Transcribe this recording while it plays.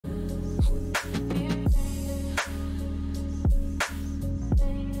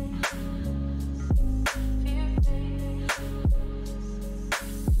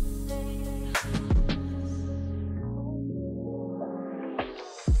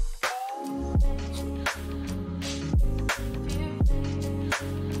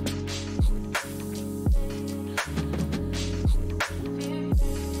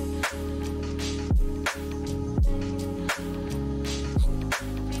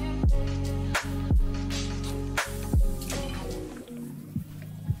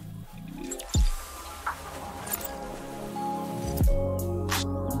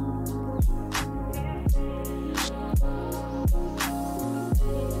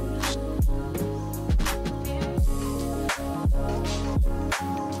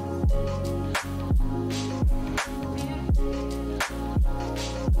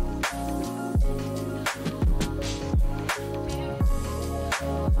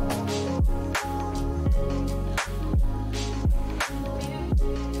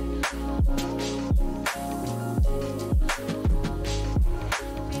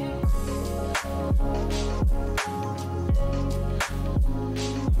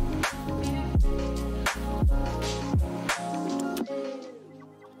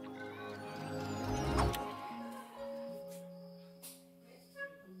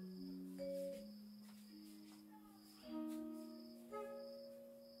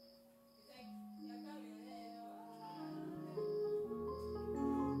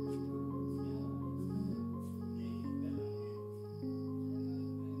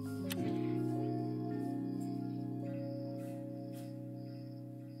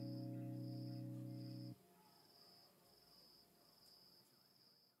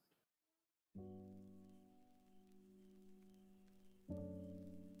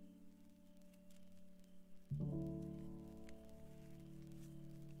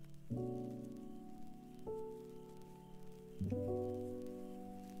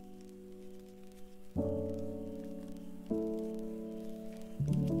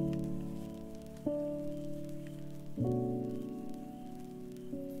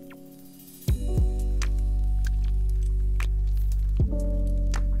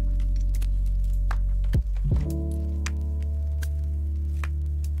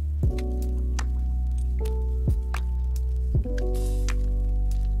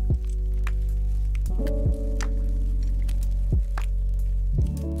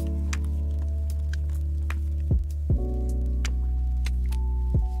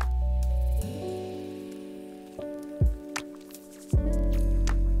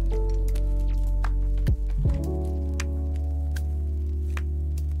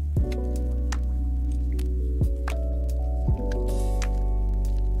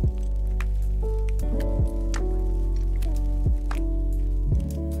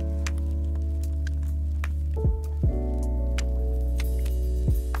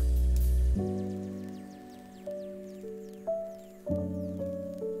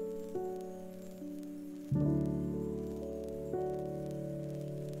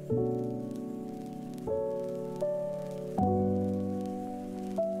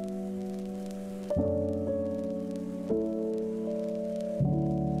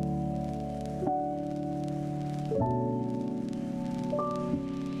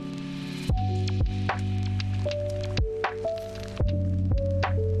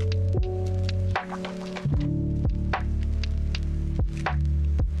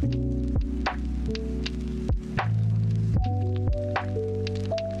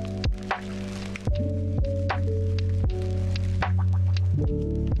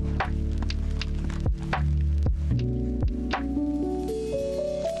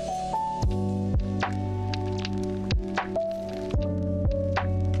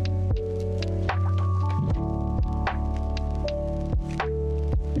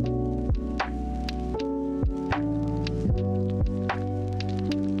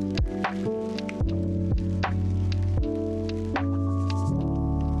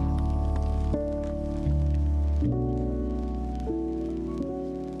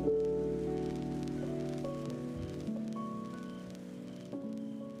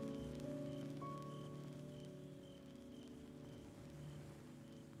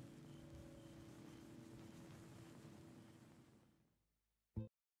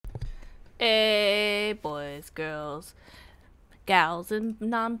Hey, boys, girls, gals, and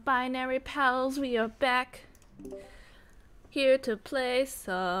non-binary pals, we are back here to play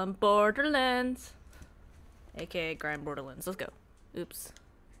some Borderlands, aka grind Borderlands. Let's go. Oops.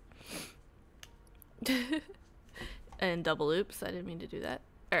 And double oops. I didn't mean to do that.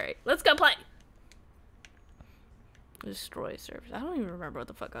 Alright, let's go play. Destroy servers. I don't even remember what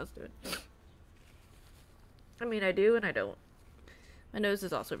the fuck I was doing. I mean, I do and I don't. My nose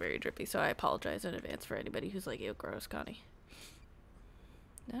is also very drippy, so I apologize in advance for anybody who's like, ew, gross, Connie.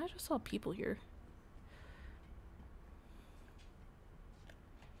 Now I just saw people here.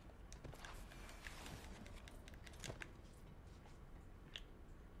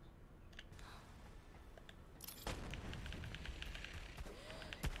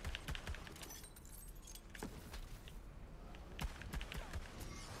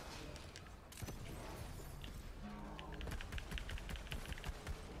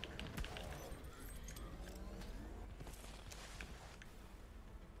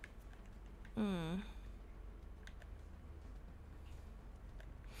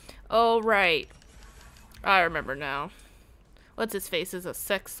 Oh, right. I remember now. What's his face is a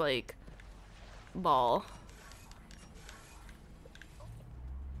sex, like, ball.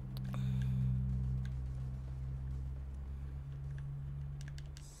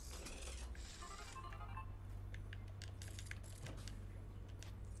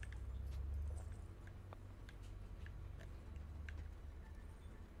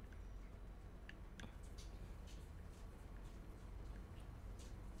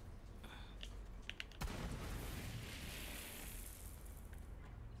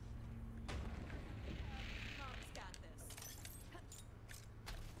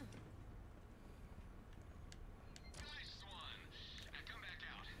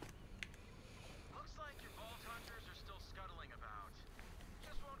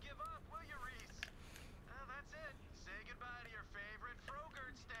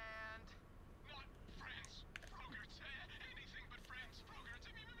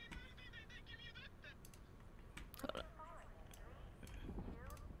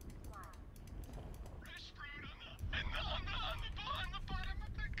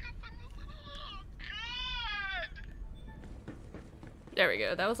 There we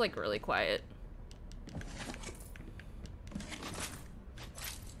go. That was like really quiet.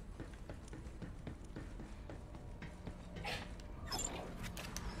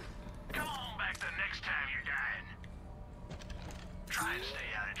 Come on back the next time you're dying. Try and stay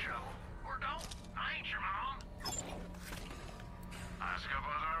out of trouble. Or don't. I ain't your mom. Ask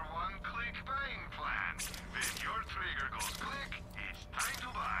about our one-click buying plan. When your trigger goes click, it's time to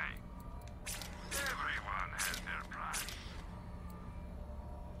buy. Everyone has their price.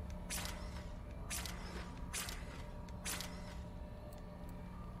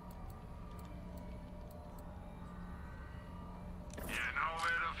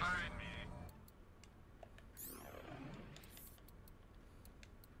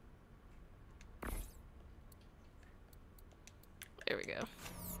 There we go.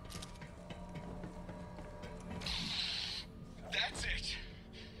 That's it.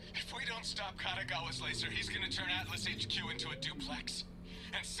 If we don't stop Katagawa's laser, he's gonna turn Atlas HQ into a duplex.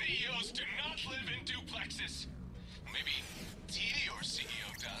 And CEOs do not live in duplexes. Maybe your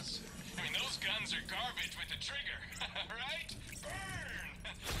CEO does. I mean, those guns are garbage with the trigger, right?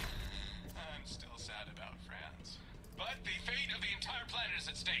 Burn! I'm still sad about France. But the fate of the entire planet is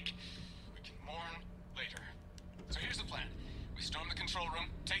at stake. We can mourn later. So here's the plan. We storm the control room,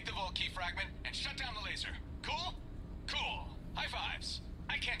 take the Vault key fragment, and shut down the laser. Cool? Cool. High fives.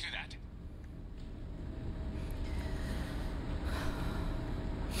 I can't do that.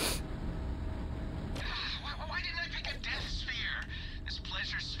 Why didn't I pick a death sphere? This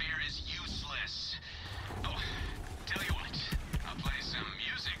pleasure sphere is useless. Oh, tell you what. I'll play some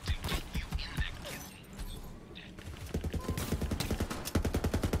music to get you in the killing.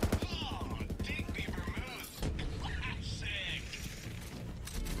 Oh, Digby Vermouth. Classic.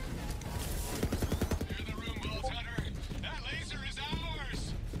 Clear the room, Vault Hunter. That laser is ours.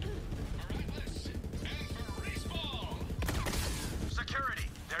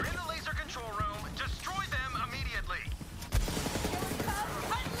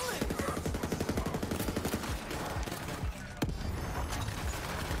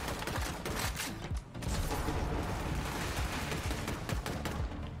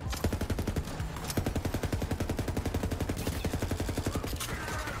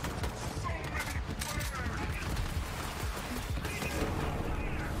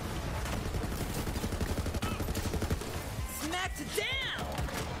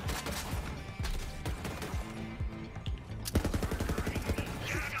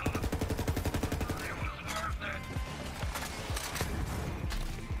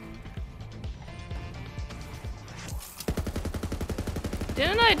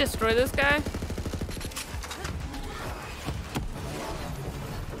 Didn't I destroy this guy?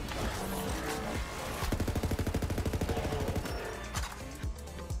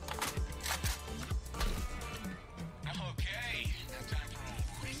 Okay, now time for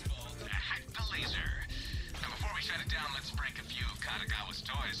a baseball to hack the laser. Now before we shut it down, let's break a few of Katagawa's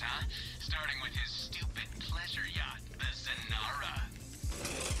toys, huh? Starting with his stupid pleasure yacht, the Zanara.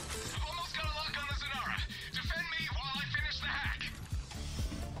 I've almost got a lock on the Zanara. Defend me while I finish the hack.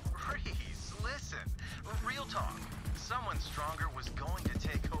 Reese, listen. Real talk. Someone stronger was going to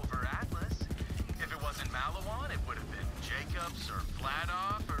take over Atlas. If it wasn't Malawan, it would have been Jacobs or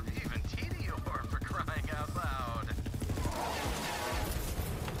Vladoff or even Tedior for crying out loud.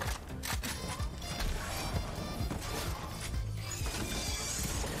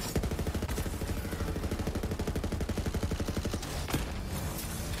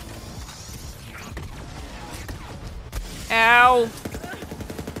 Ow.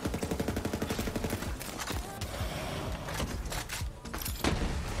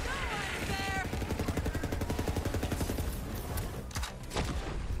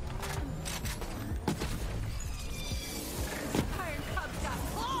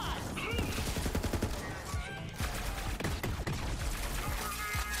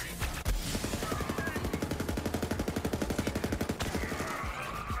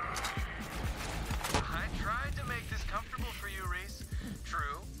 I tried to make this comfortable for you, Reese.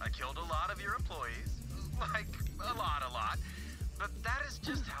 True, I killed a lot of your employees. Like, a lot. But that is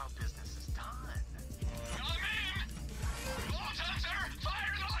just how business is done. I'm in! All done, sir!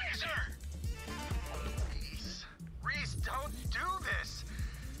 Fire the laser! Reese, don't do this.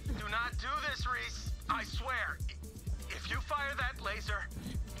 Do not do this, Reese. I swear. If you fire that laser,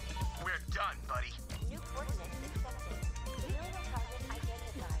 we're done, buddy. New coordinates accepted. Civilian target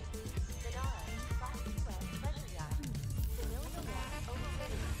identified. Sonara, Class 2S pleasure yacht. Civilian yacht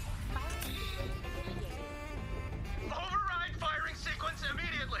overridden. Firing sequence initiated. Override firing sequence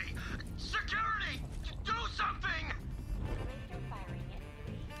immediately. Security, do something. Razer firing in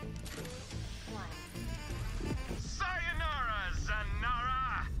 3, 2, 1. Sayonara,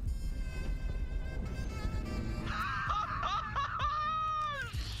 Zanara.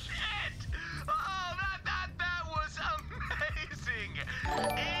 Shit! Oh, that was amazing.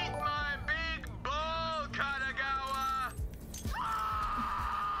 Eat my big bowl, Katagawa.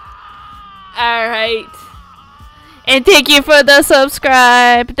 Alright. And thank you for the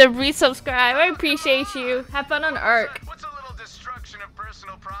subscribe, the resubscribe. I appreciate you. Have fun on Ark. What's a little destruction of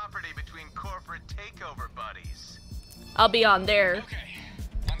personal property between corporate takeover buddies? I'll be on there Okay,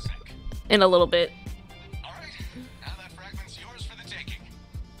 one sec. in a little bit. Alright, now that fragment's yours for the taking.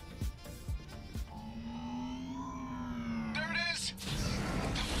 There it is!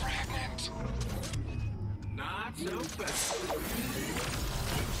 The fragment! Not so fast.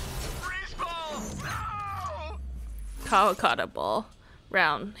 Freeze ball! No! Kawakata ball.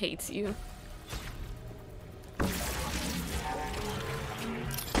 Round hates you.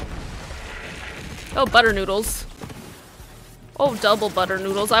 Oh, butter noodles. Oh, double butter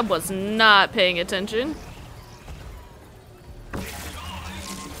noodles. I was not paying attention.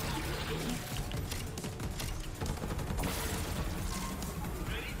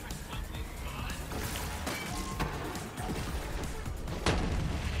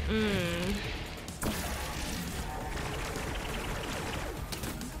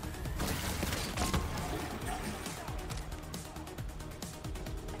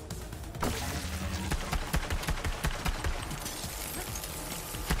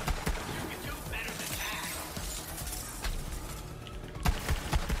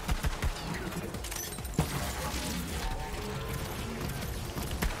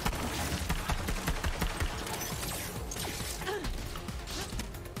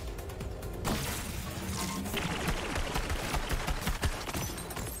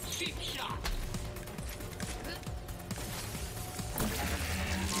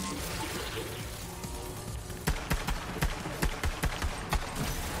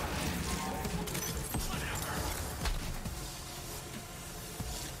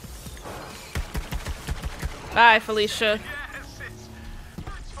 Bye, Felicia. Yes,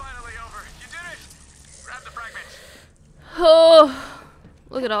 it's finally over. You did it! Grab the fragment. Oh,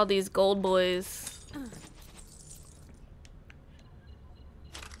 look at all these gold boys.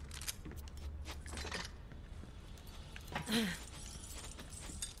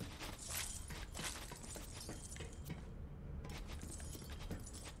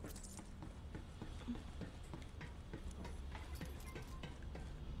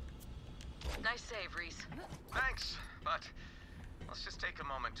 Nice save, Reese. Thanks, but let's just take a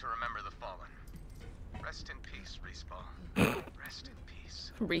moment to remember the fallen. Rest in peace, Respawn. Rest in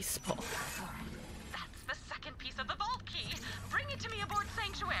peace. Respawn. That's the second piece of the vault key. Bring it to me aboard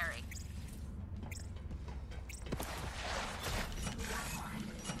Sanctuary.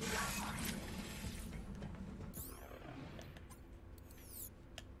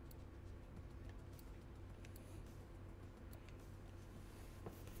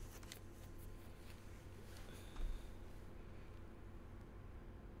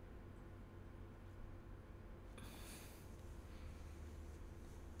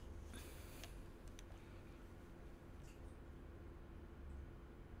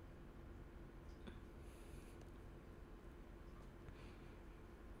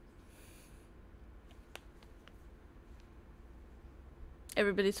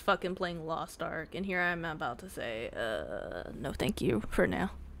 Everybody's fucking playing Lost Ark, and here I'm about to say, no thank you for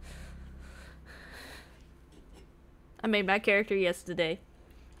now. I made my character yesterday.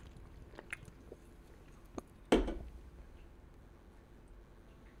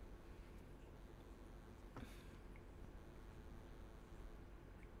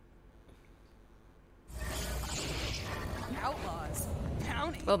 Outlaws.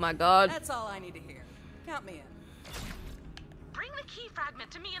 Bounty. Oh my god. That's all I need to hear. Count me in. Bring the key fragment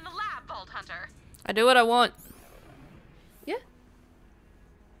to me in the lab, Vault Hunter. I do what I want. Yeah.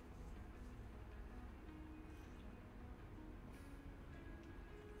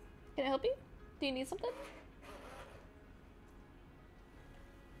 Can I help you? Do you need something?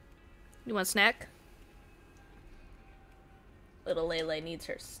 You want a snack? Little Lele needs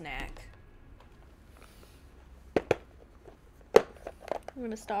her snack. You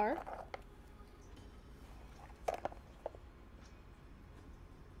want a star?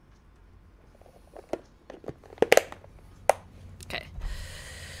 Okay.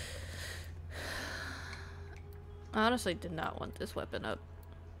 I honestly did not want this weapon up.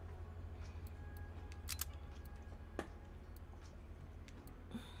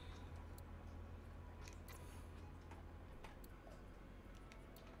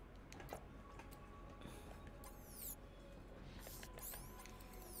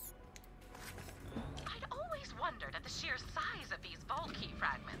 I'd always wondered at the sheer size of these vault key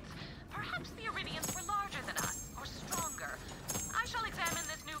fragments. Perhaps the Iridians were larger than us, or stronger. I shall examine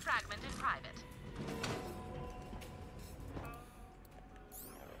this new fragment in private.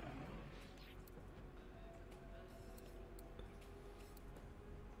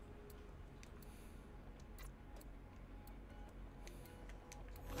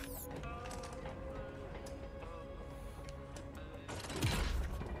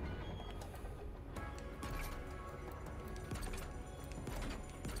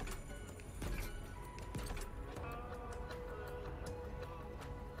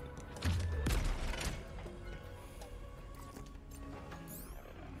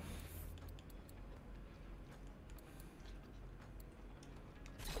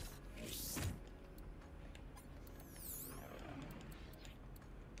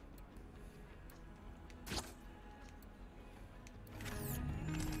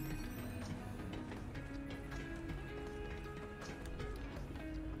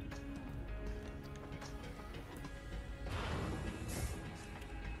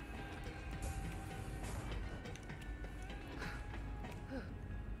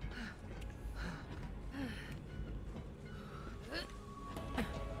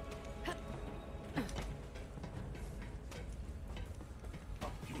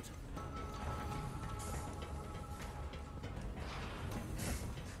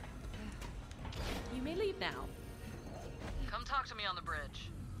 You may leave now. Come talk to me on the bridge.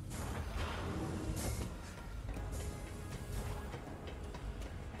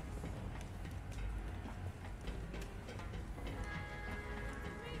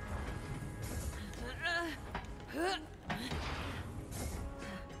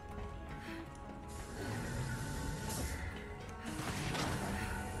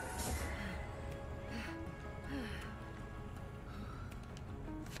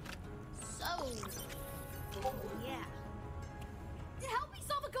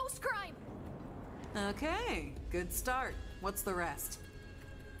 Okay, good start. What's the rest?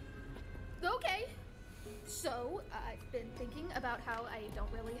 Okay. So, I've been thinking about how I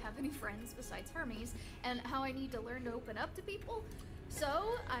don't really have any friends besides Hermes, and how I need to learn to open up to people. So,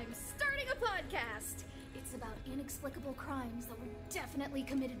 I'm starting a podcast. It's about inexplicable crimes that were definitely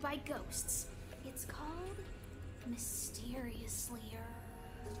committed by ghosts. It's called Mysteriously.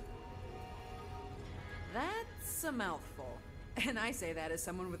 That's a mouthful. And I say that as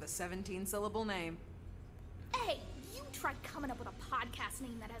someone with a 17-syllable name. Hey, you tried coming up with a podcast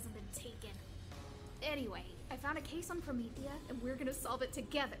name that hasn't been taken. Anyway, I found a case on Promethea, and we're gonna solve it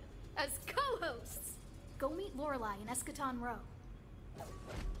together as co-hosts. Go meet Lorelei in Eschaton Row.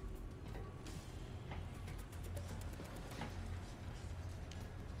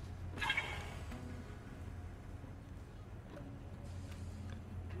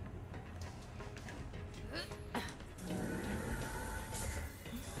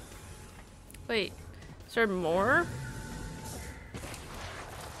 Wait, is there more?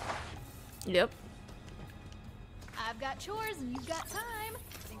 Yep. I've got chores and you've got time.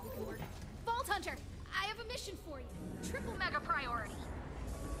 Think we can work. Vault Hunter, I have a mission for you. Triple mega priority.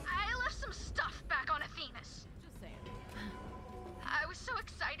 I left some stuff back on Athenas. Just saying. I was so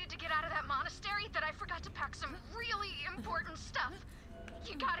excited to get out of that monastery that I forgot to pack some really important stuff.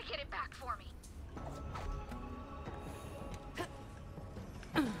 You gotta get it back for me.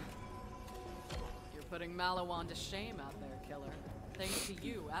 You're putting Maliwan to shame out there, killer. Thanks to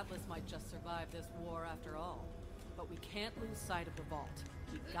you, Atlas might just survive this war after all. But we can't lose sight of the vault.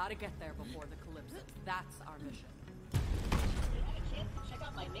 We've gotta get there before the Calypso. That's our mission. You had a chance to check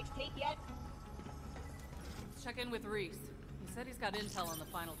out my mixtape yet? Let's check in with Reese. He said he's got intel on the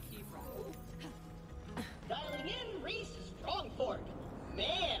final key fragment. Dialing in, Reese Strongford.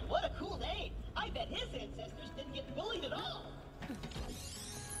 Man, what a cool name. I bet his ancestors didn't get bullied at all.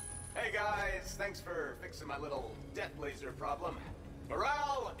 Hey guys, thanks for fixing my little death laser problem.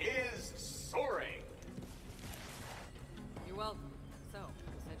 Morale is soaring. You're welcome. So,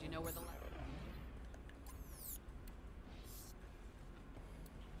 you said you know where the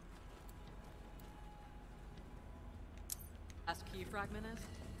last key fragment is?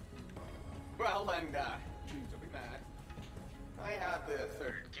 Well, and don't be mad. I have the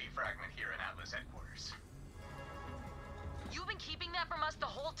third key fragment here in Atlas headquarters. You've been keeping that from us the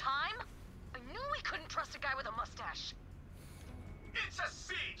whole time? I knew we couldn't trust a guy with a mustache. It's a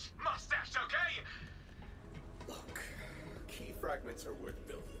siege mustache, okay? Look, key fragments are worth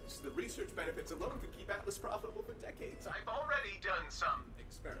billions. The research benefits alone could keep Atlas profitable for decades. I've already done some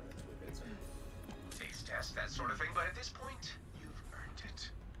experiments with it, so taste test, that sort of thing, but at this point, you've earned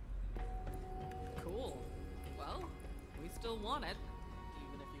it. Cool. Well, we still want it,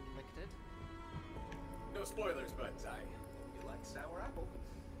 even if you licked it. No spoilers, but I hope you like sour apple.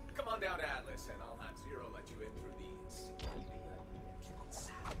 Come on down to Atlas, and I'll have Zero let you in through the security entrance.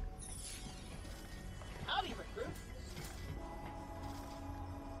 Howdy, recruit.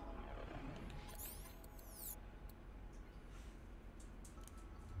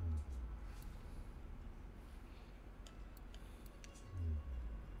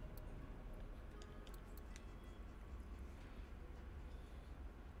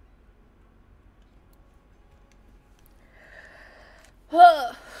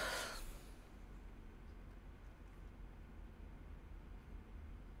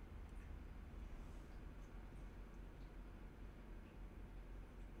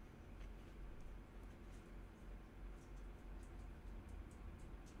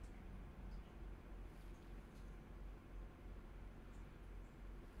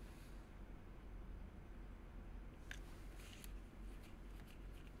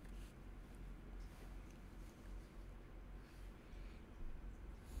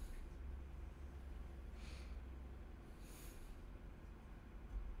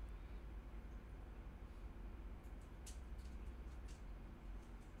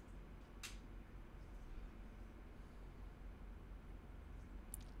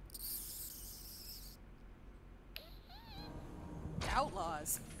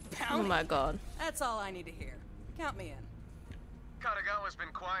 Outlaws. Oh Bounty. my god. That's all I need to hear. Count me in. Katagawa's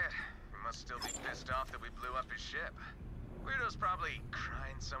been quiet. He must still be pissed off that we blew up his ship. Weirdo's probably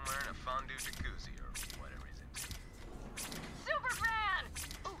crying somewhere in a fondue jacuzzi or whatever he's into. Superfan!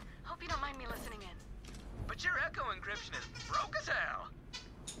 Ooh, hope you don't mind me listening in. But your echo encryption is broke as hell.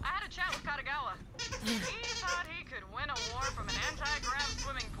 I had a chat with Katagawa. He thought he could win a war from an anti-grav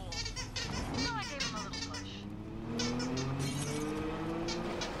swimming pool. So I gave him a little push.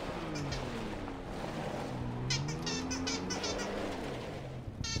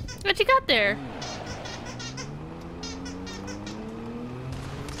 What you got there?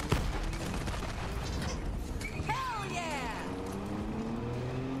 Hell yeah!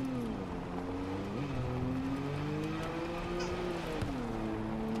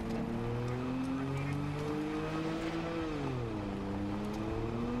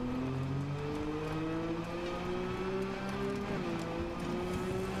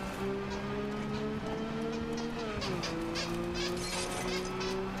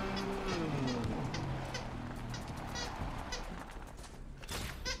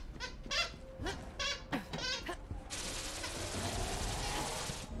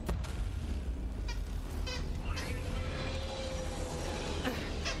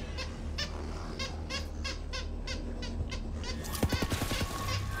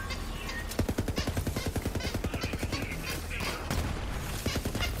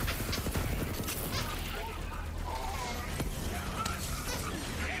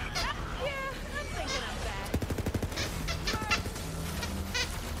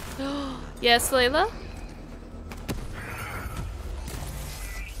 Yes, Layla?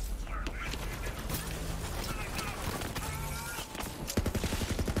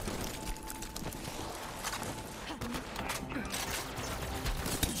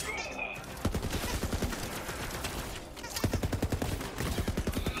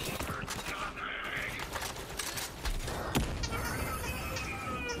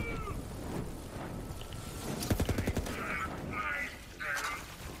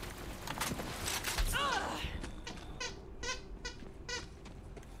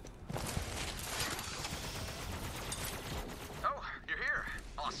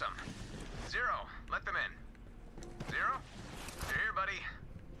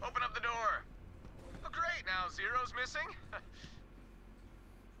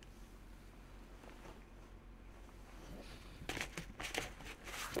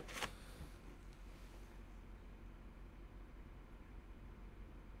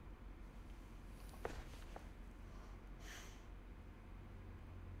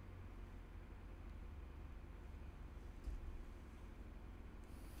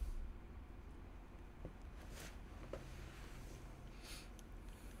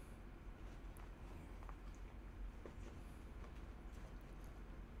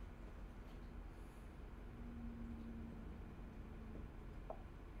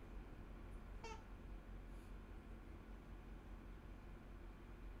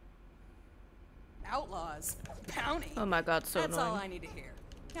 Outlaws. Bounty. Oh my god, so That's all annoying. I need to hear.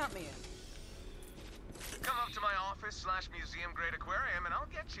 Count me in. Come up to my office/museum grade aquarium and I'll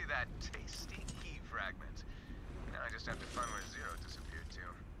get you that tasty key fragment. Now I just have to find where Zero disappeared to.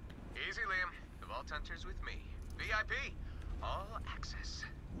 Easy, Liam. The Vault Hunter's with me. VIP. All access.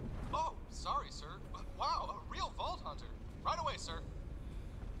 Oh, sorry, sir. Wow, a real Vault Hunter. Right away, sir.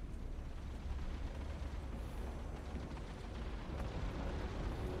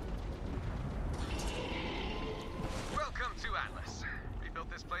 Welcome to Atlas. We built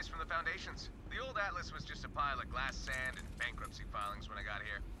this place from the foundations. The old Atlas was just a pile of glass sand and bankruptcy filings when I got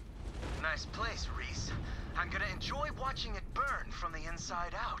here. Nice place, Reese. I'm gonna enjoy watching it burn from the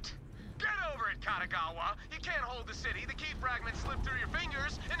inside out. Get over it, Katagawa! You can't hold the city, the key fragments slipped through your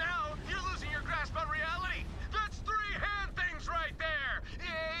fingers, and now you're losing your grasp on reality! That's 3 hand things right there!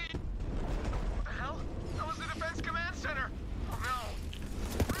 Yay! What the hell? That was the Defense Command Center! Oh no!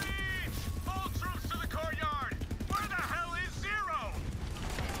 Reach! All troops to the courtyard! Where the hell is Zero?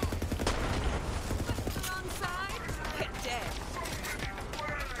 The wrong side? Get dead.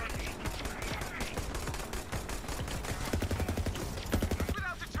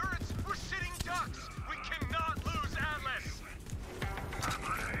 Without the turrets, we're sitting ducks! We cannot lose Atlas!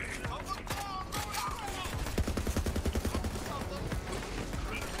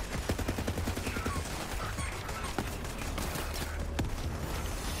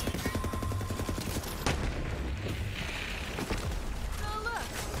 Oh look,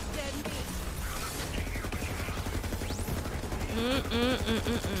 dead meat.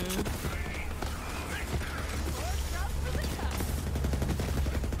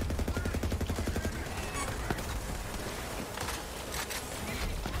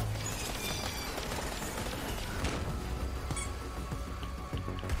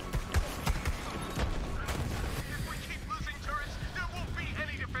 If we keep losing turrets, there won't be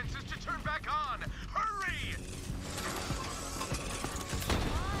any defenses to turn back on! Hurry!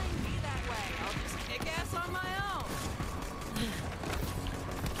 Fine, be that way. I'll just kick ass on my own.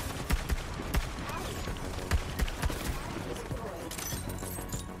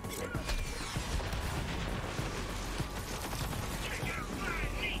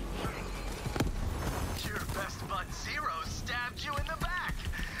 Your best bud Zero stabbed you in the back.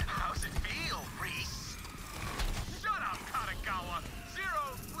 How's it feel, Reese? Shut up, Katagawa!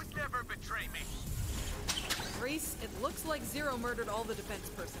 Zero would never betray me! Reese, it looks like Zero murdered all the defense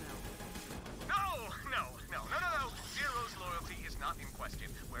personnel. No! Zero's loyalty is not in question.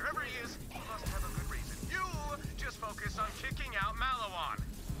 Wherever he is, he must have a good reason. You just focus on kicking out Malawan.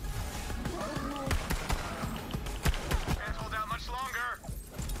 Can't hold out much longer.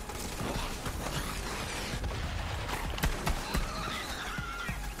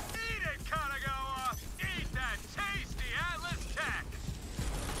 Eat it, Katagawa! Eat that tasty Atlas tech!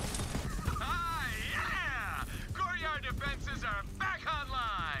 Ah, yeah! Courtyard defenses are back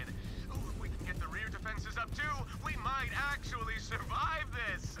online! Ooh, if we can get the rear defenses up too, we might actually survive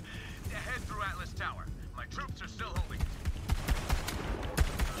this! Head through Atlas Tower. My troops are still holding it.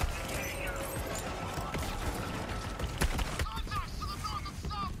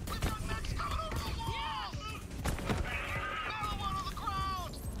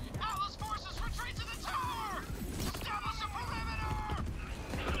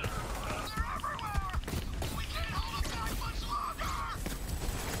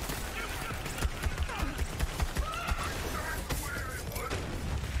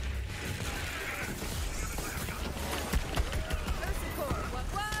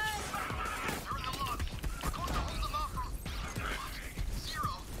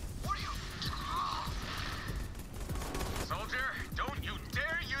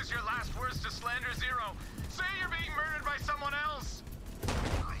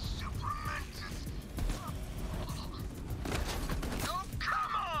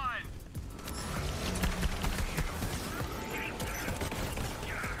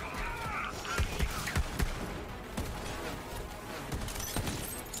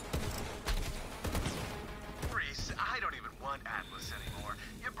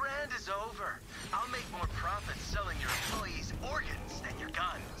 over. I'll make more profit selling your employees' organs than your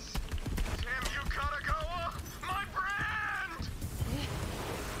guns. Damn you, Katagawa! My brand!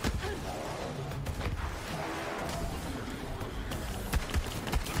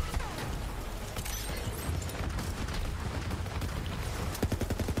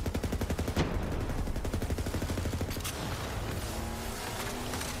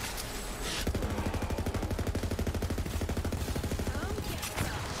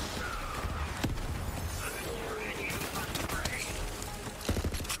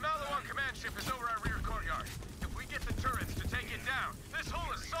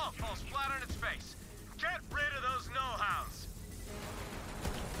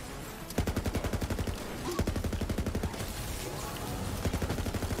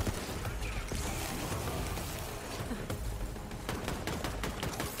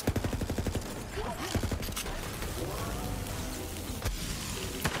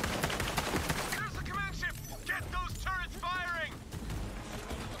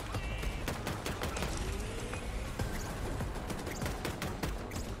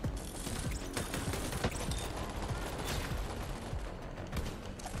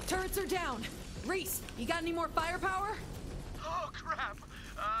 Turrets are down. Reese, you got any more firepower? Oh, crap.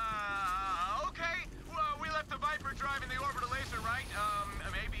 Okay. Well, we left the Viper driving the orbital laser, right?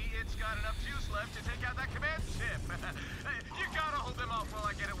 Maybe it's got enough juice left to take out that command ship. You gotta hold them off while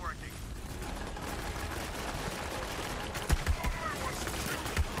I get it working.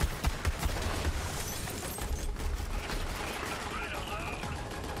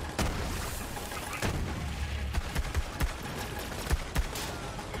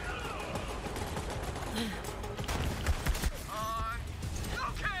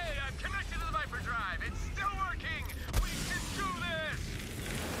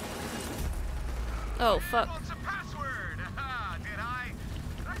 Oh, fuck. What's a password? Did I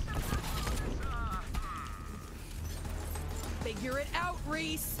set a password? Figure it out,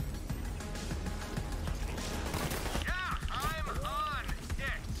 Reese. Yeah, I'm on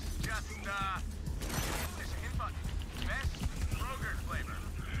it. Just, there's a hint button. Best yogurt flavor.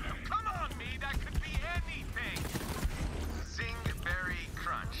 Come on, me, that could be anything. Zingberry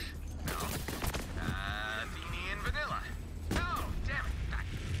Crunch. No. Athenian Vanilla. No, damn it.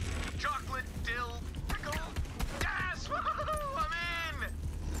 Chocolate Dill Pickle. Yes! Woohoo! I'm in!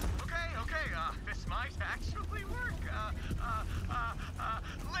 Okay, this might actually work.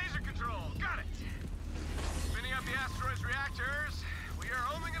 Laser control, got it. Spinning up the asteroid's reactors. We are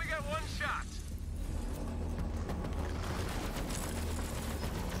only gonna get one shot.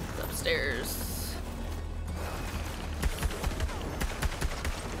 Upstairs.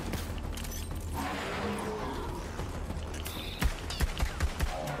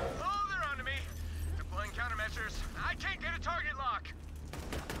 Oh, they're onto me. Deploying countermeasures. I can't get a target lock.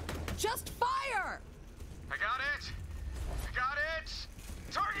 Just fire! I got it.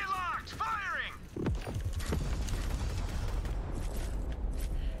 Target locked. Firing.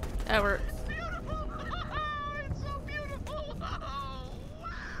 That worked. It's beautiful. It's so beautiful. Oh,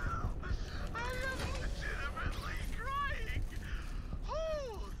 wow. I am legitimately crying.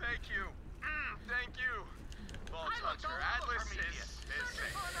 Oh, thank you. Thank you. Vault Hunter Atlas is safe.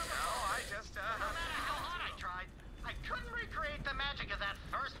 No, I just, No matter how hard I tried, I couldn't recreate the magic of that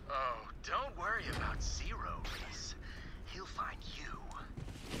first. Oh, don't worry about Zero, Reese. He'll find you.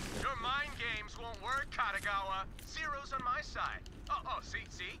 Your mind games won't work, Katagawa. Zero's on my side. Oh, see?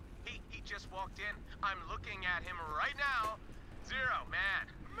 He just walked in. I'm looking at him right now. Zero, man,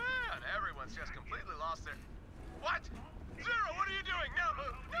 everyone's just completely lost their... What? Zero, what are you doing? No!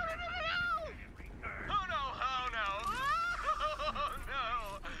 Oh, no! Oh,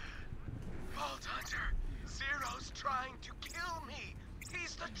 no! Vault Hunter, Zero's trying to kill me.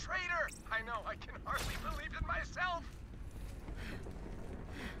 He's the traitor. I know, I can hardly believe it myself.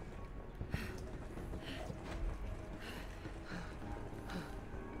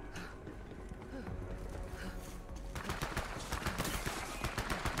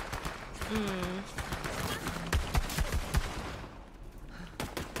 And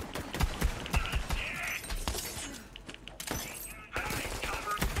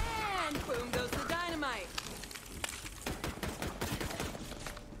boom goes the dynamite.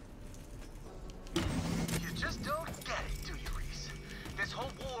 You just don't get it, do you, Reese? This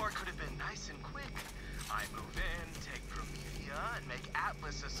whole war could have been nice and quick. I move in, take Promethea, and make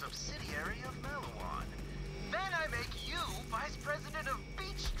Atlas a subsidiary of Malawan. Then I make you vice president of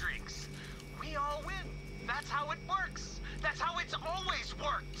Beach Drinks. We all win. That's how it works. That's how it's always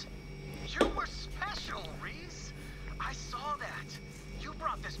worked. You were special, Reese. I saw that. You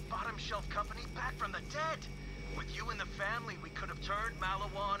brought this bottom shelf company back from the dead. With you in the family, we could have turned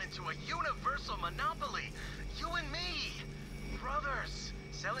Malawan into a universal monopoly. You and me. Brothers.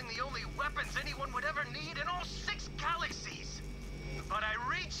 Selling the only weapons anyone would ever need in all 6 galaxies. But I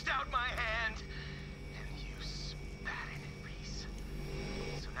reached out my hand, and you spat in it, Reese.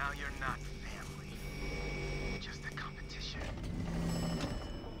 So now you're not family. Just a competition.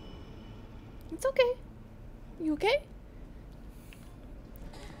 It's okay. You okay?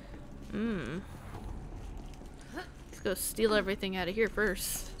 Let's go steal everything out of here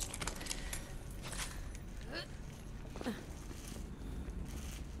first.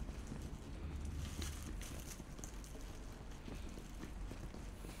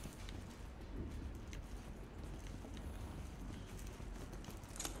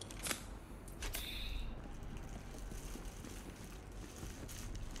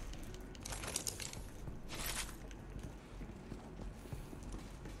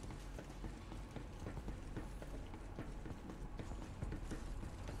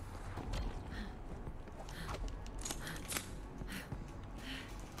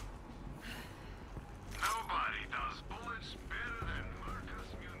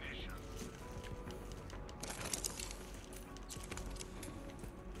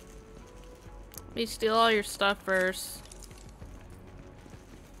 You steal all your stuff first.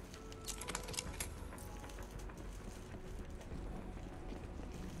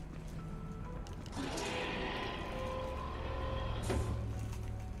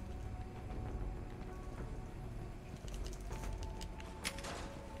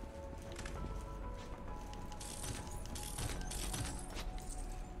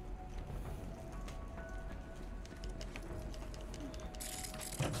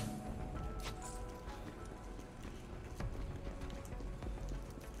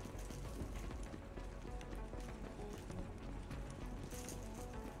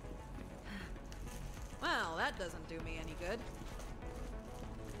 Well, that doesn't do me any good.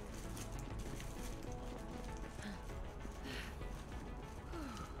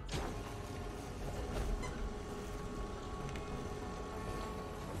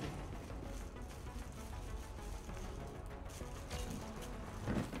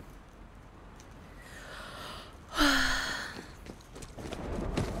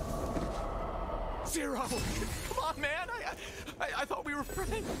 Zero! Come on, man! I thought we were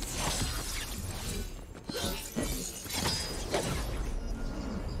friends!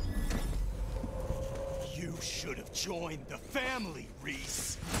 You should have joined the family,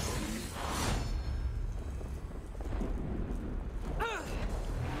 Reese!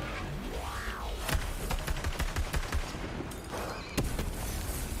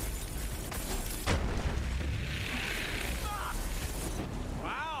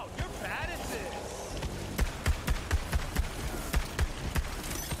 Wow, you're bad at this!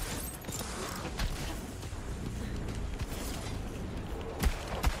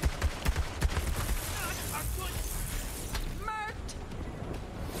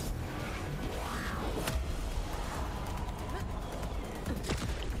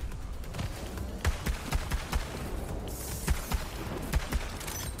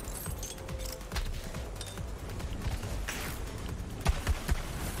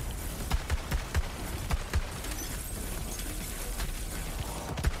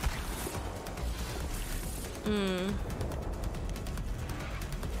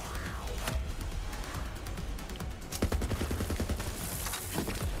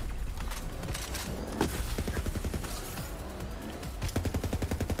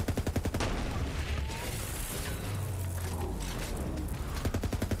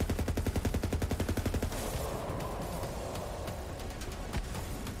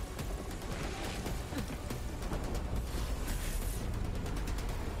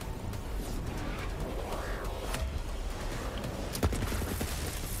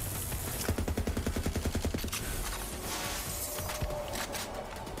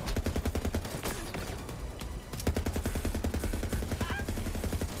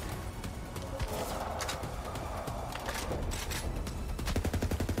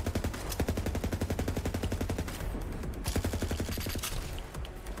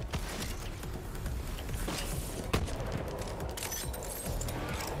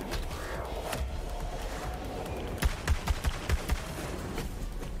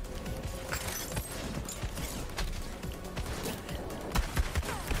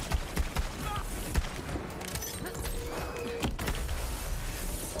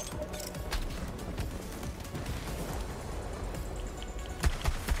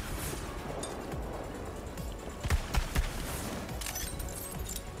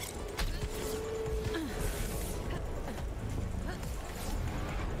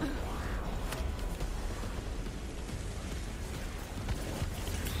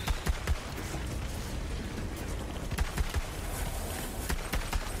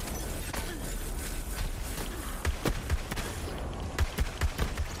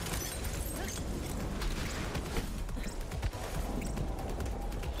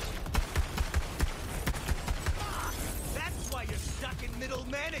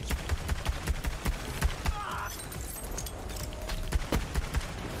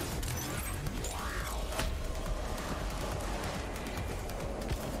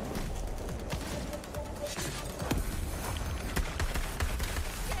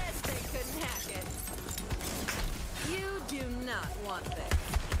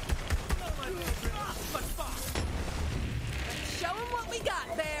 Show him what we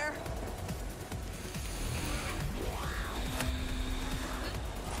got there.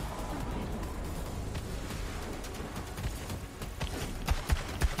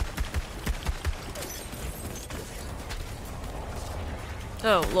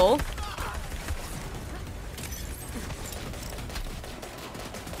 Oh, lol.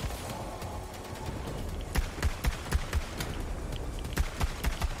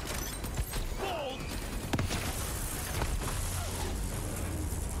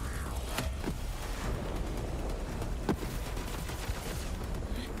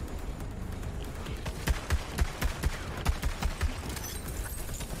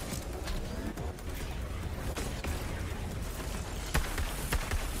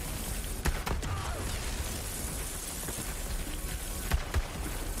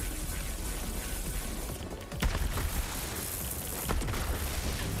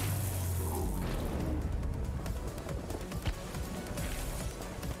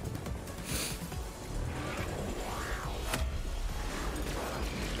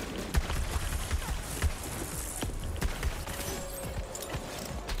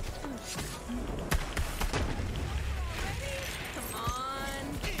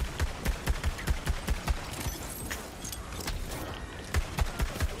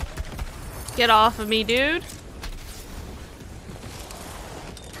 Get off of me, dude.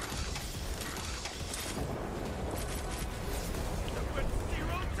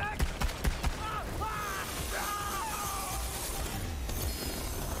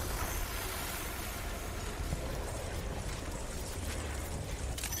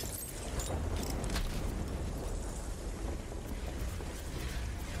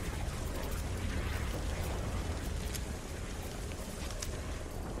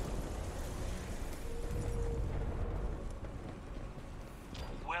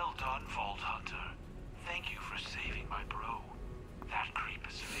 Well done, Vault Hunter. Thank you for saving my bro. That creep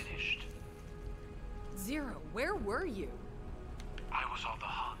is finished. Zero, where were you? I was on the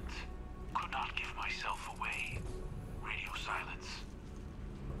hunt. Could not give myself away. Radio silence.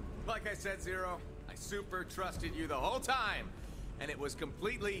 Like I said, Zero, I super trusted you the whole time, and it was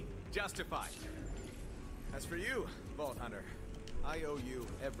completely justified. As for you, Vault Hunter, I owe you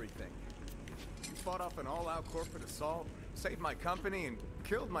everything. You fought off an all-out corporate assault, saved my company, and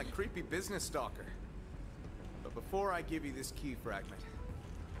killed my creepy business stalker. But before I give you this key fragment,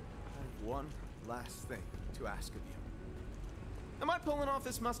 I have one last thing to ask of you. Am I pulling off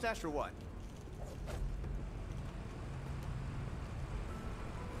this mustache or what?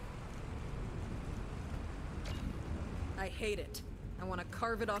 I hate it. I want to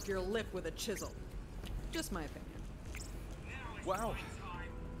carve it off your lip with a chisel. Just my opinion. Wow.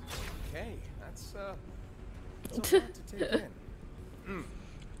 Okay, that's a lot to take in.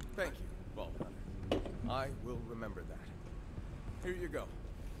 Thank you, Vault Hunter. I will remember that. Here you go.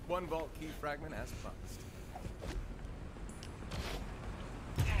 One vault key fragment as promised.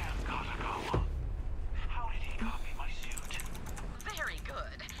 Damn, Katagawa. How did he copy my suit? Very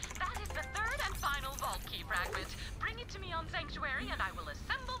good. That is the third and final vault key fragment. Bring it to me on Sanctuary and I will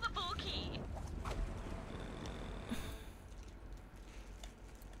assemble the full key.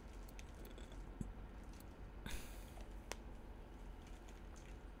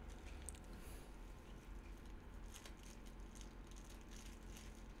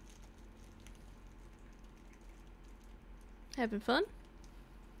 Having fun?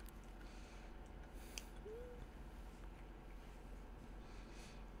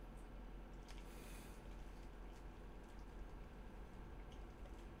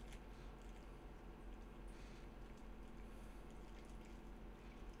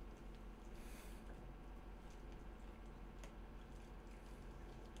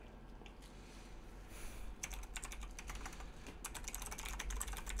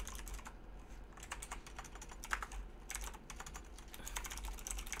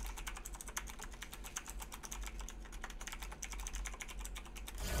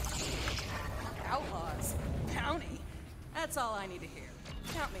 Outlaws. Bounty. That's all I need to hear.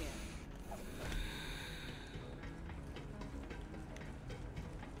 Count me in.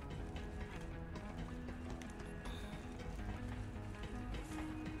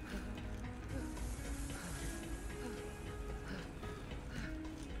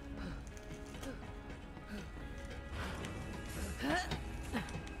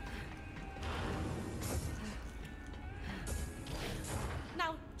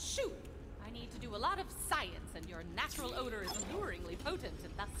 Now, shoot! I need to do a lot of science, and your natural odor is alluringly potent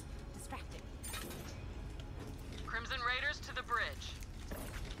and thus distracting. Crimson Raiders to the bridge.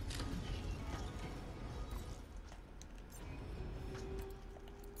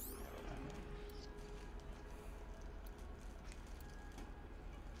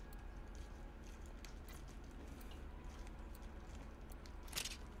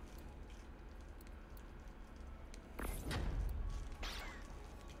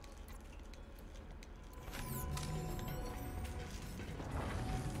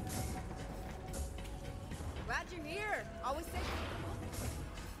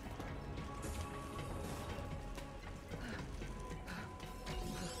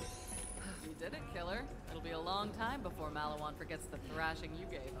 Get it, killer? It'll be a long time before Maliwan forgets the thrashing you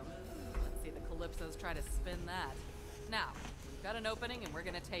gave him. Let's see the Calypsos try to spin that. Now, we've got an opening and we're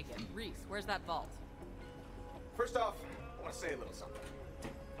gonna take it. Reese, where's that vault? First off, I want to say a little something.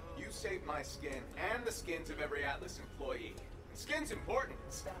 You saved my skin and the skins of every Atlas employee. And skin's important.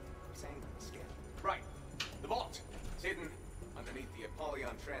 Stop saying skin. Right. The vault. It's hidden underneath the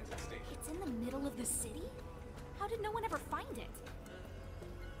Apollyon transit station. It's in the middle of the city? How did no one ever find it?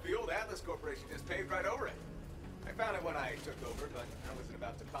 The old Atlas Corporation just paved right over it. I found it when I took over, but I wasn't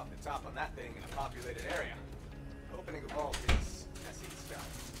about to pop the top on that thing in a populated area. Opening a vault is messy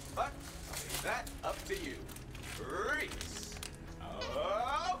stuff. But I'll leave that up to you. Reese!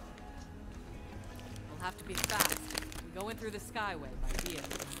 Oh! We'll have to be fast. We go in through the Skyway by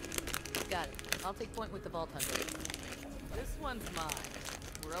vehicle. Got it. I'll take point with the Vault Hunter. This one's mine.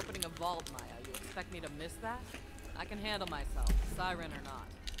 We're opening a vault, Maya. You expect me to miss that? I can handle myself, Seiren or not.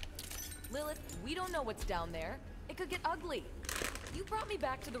 Lilith, we don't know what's down there. It could get ugly. You brought me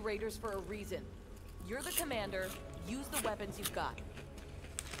back to the Raiders for a reason. You're the commander. Use the weapons you've got.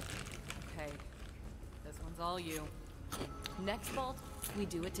 Okay. This one's all you. Next vault, we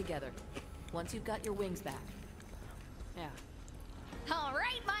do it together. Once you've got your wings back. Yeah. All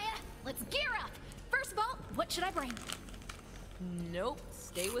right, Maya, let's gear up. First of all, what should I bring? Nope.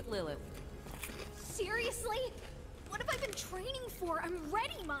 Stay with Lilith. Seriously? What have I been training for? I'm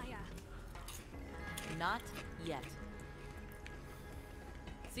ready, Maya. Not yet.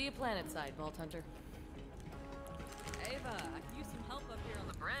 See you planetside, Vault Hunter. Ava, I could use some help up here on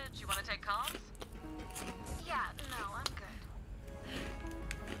the bridge. You want to take comms? Yeah, no, I'm good.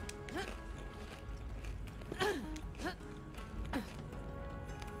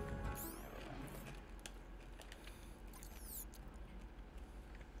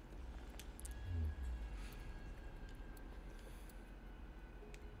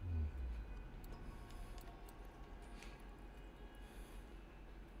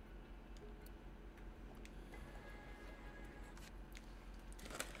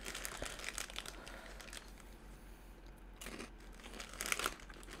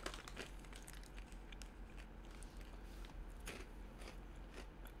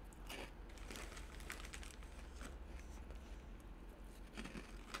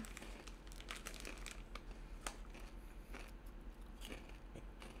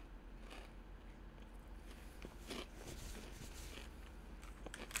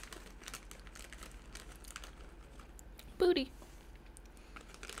 Booty.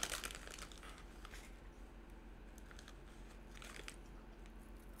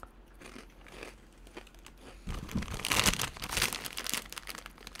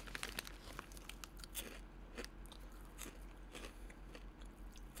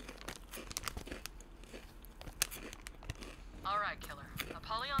 All right, killer.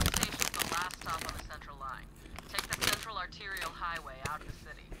 Apollyon Station's the last stop on the Central Line. Take the Central Arterial Highway out of the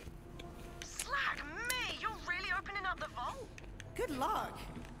city. Slag me! You're really opening up the vault? Good luck.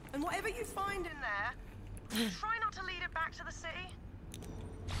 And whatever you find in there, Try not to lead it back to the city.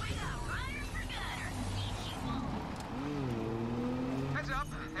 We got runners for gutters. Heads up.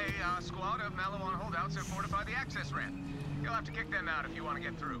 A squad of Maliwan holdouts have fortified the access ramp. You'll have to kick them out if you want to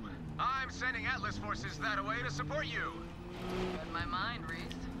get through. I'm sending Atlas forces that way to support you. Read my mind, Reese.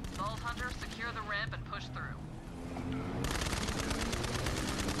 Vault Hunter, secure the ramp and push through.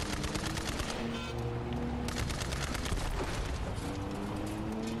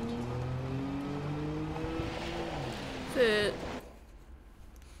 It.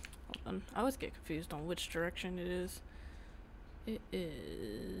 Hold on. I always get confused on which direction it is. It is.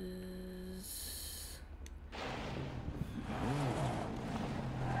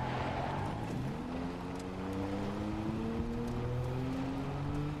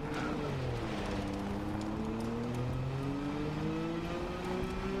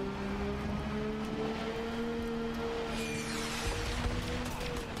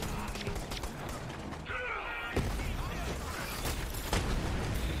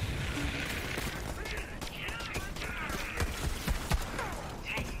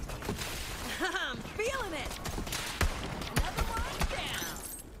 I'm feeling it! Another one down!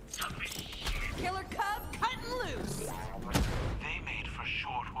 Killer Cub cutting loose! They made for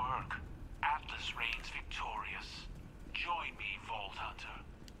short work. Atlas reigns victorious. Join me, Vault Hunter.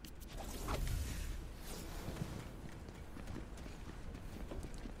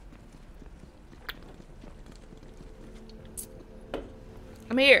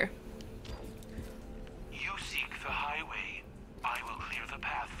 I'm here. You seek the highway. I will clear the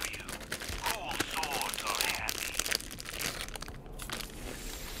path for you. Cool swords are handy.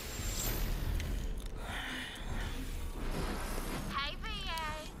 Hey,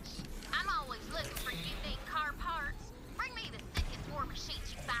 VH. I'm always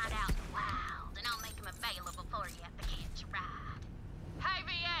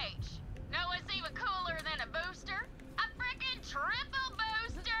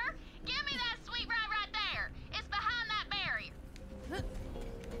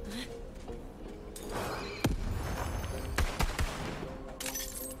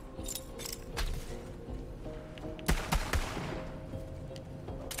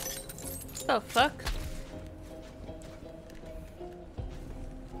Oh, fuck.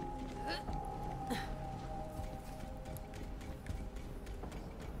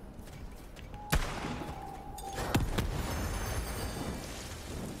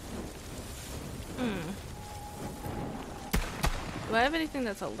 Do I have anything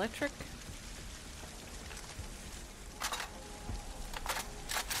that's electric?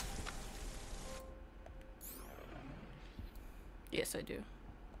 Yes, I do.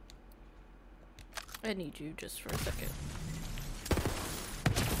 I need you just for a second.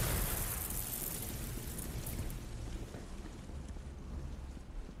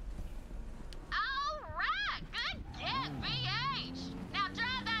 Alright, good get, BH! Now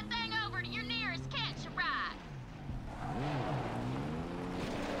drive that thing over to your nearest catch a ride.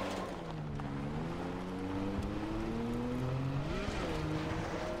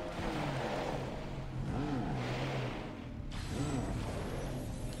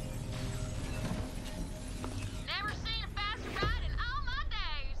 Never seen a faster ride in all my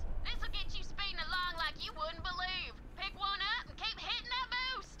days. This'll get you speeding along like you wouldn't believe. Pick one up and keep hitting that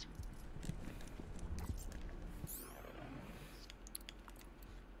boost.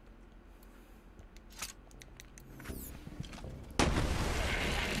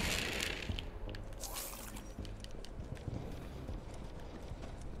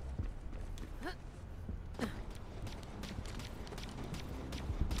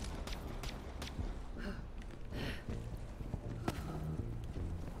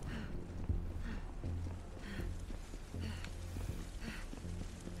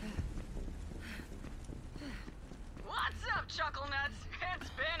 What's up, Chuckle Nuts? It's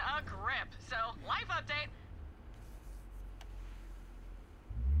been a grip. So, life update.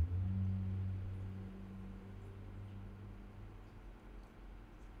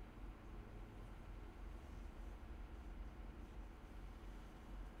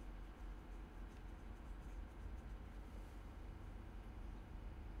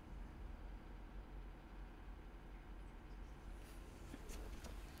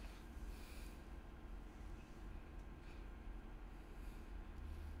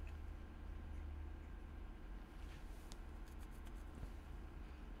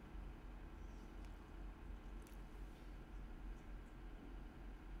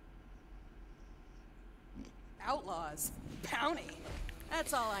 Outlaws. Bounty.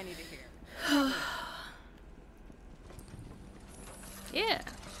 That's all I need to hear. Yeah.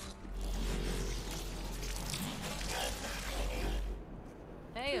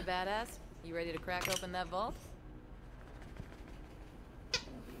 Hey, a badass. You ready to crack open that vault?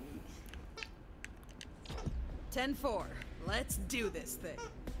 $10-4. Let's do this thing.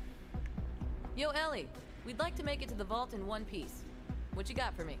 Yo, Ellie. We'd like to make it to the vault in one piece. What you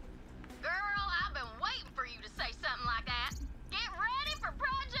got for me? Girl, I've been waiting for you to say something like that. Get ready for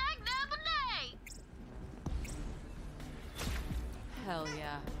Project Double D! Hell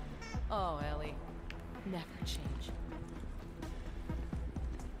yeah. Oh, Ellie. Never change.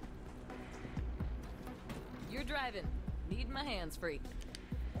 You're driving. Need my hands free.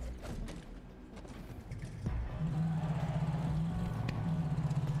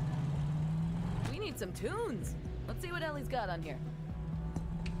 We need some tunes. Let's see what Ellie's got on here.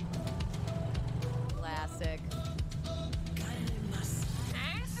 Classic.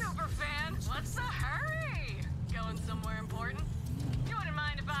 Hey, superfan! What's the hurry? Going somewhere important? You wouldn't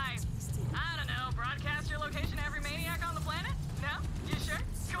mind if I don't know, broadcast your location to every maniac on the planet? No? You sure?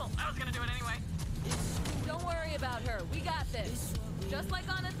 Cool, I was gonna do it anyway. Don't worry about her. We got this. Just like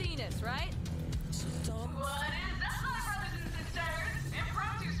on Athenas, right? What is up, my brothers and sisters?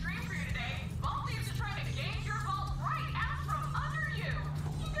 Impromptu stream for you today. Vault thieves are trying to gank your vault right out from under you.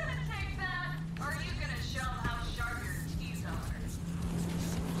 You gonna take that, or are you gonna show them how sharp your teeth are?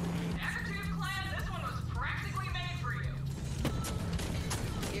 Attitude clan, this one was practically made for you.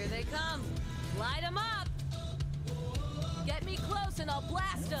 Here they come. Light them up. Get me close and I'll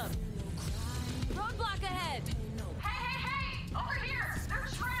blast them. Roadblock ahead. Hey! Over here! They're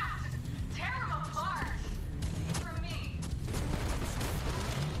trapped! Tear them apart! From me.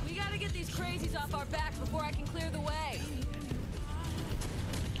 We gotta get these crazies off our backs before I can clear the way.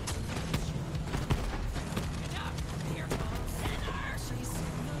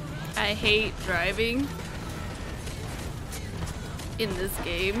 I hate driving in this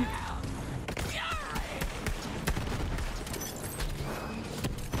game.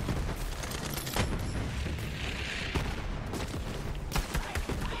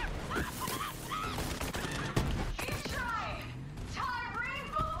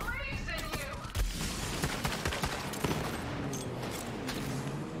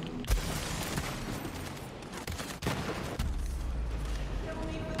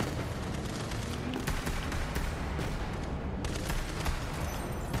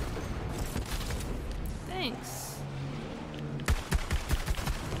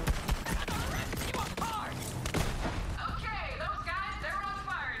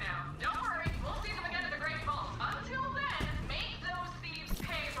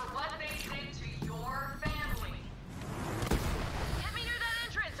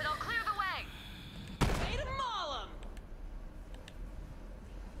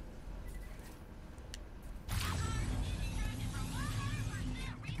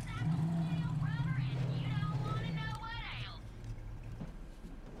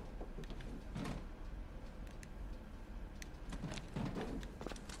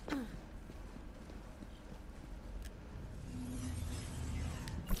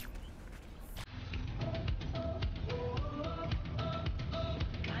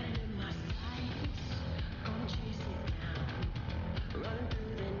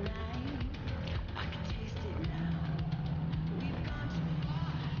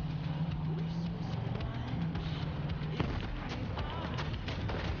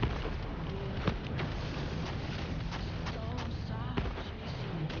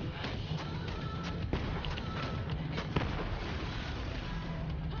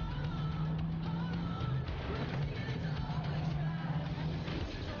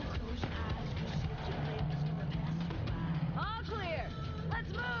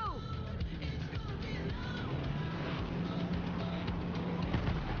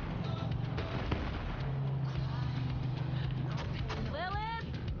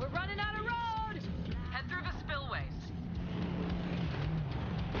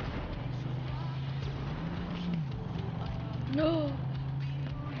 No.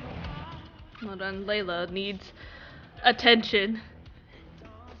 Hold on, Layla needs attention.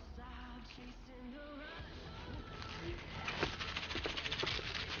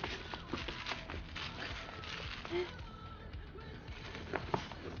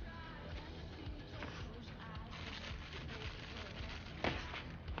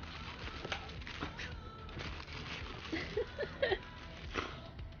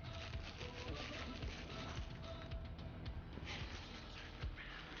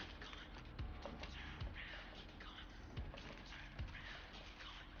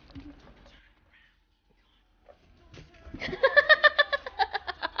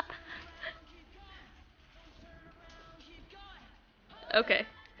 Okay,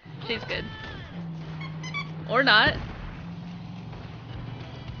 she's good. Or not.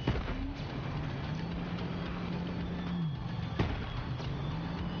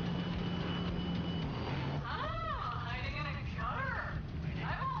 Hiding in a gutter.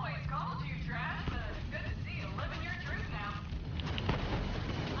 I've always called you trash, but it's good to see you living your truth now.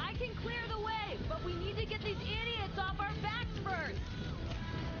 I can clear the way, but we need to get these idiots off our backs first.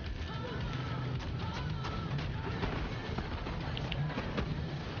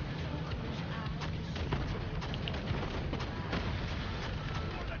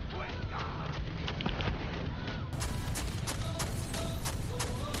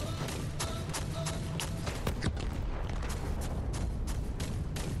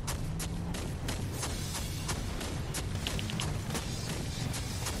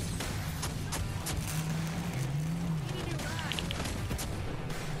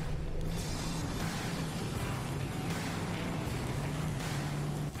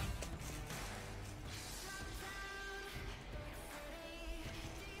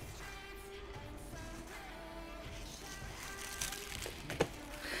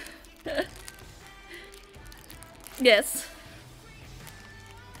 Yes.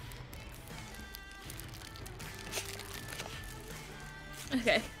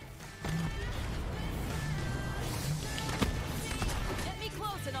 Okay. Get me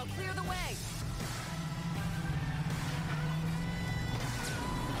close and I'll clear the way.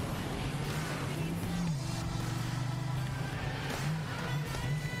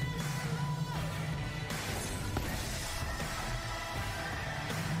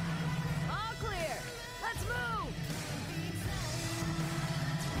 All clear. Let's move.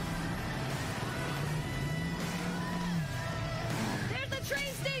 There's the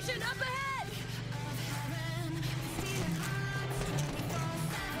train station up ahead.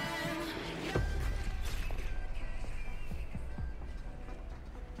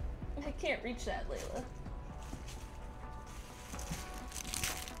 I can't reach that, Layla.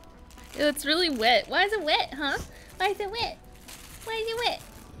 It's really wet. Why is it wet, huh? Why is it wet? Why is it wet?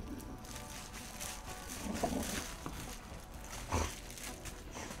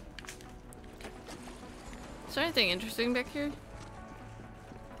 Is there anything interesting back here?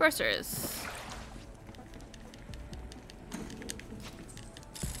 Of course there is.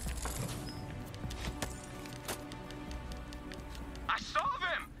 I saw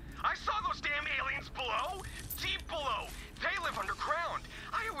them! I saw those damn aliens below! Deep below! They live underground!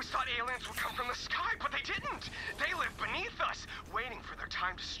 I always thought aliens would come from the sky, but they didn't! They live beneath us, waiting for their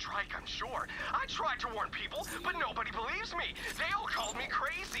time to strike, I'm sure. I tried to warn people, but nobody believes me. They all called me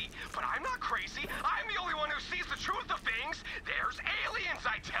crazy. But I'm not crazy. I'm the only one who sees the truth of things. There's aliens,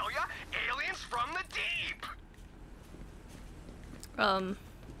 I tell ya! Aliens from the deep!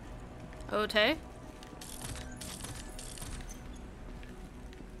 Okay.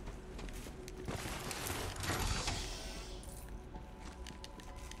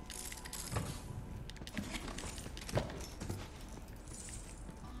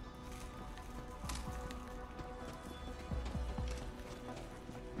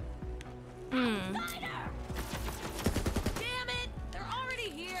 Damn it! They're already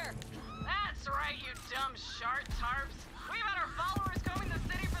here. That's right, you dumb shart tarps. We've had our followers combing the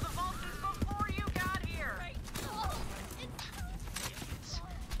city for the vault since before you got here. Did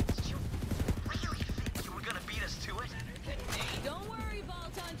you really think you were gonna beat us to it? Don't worry,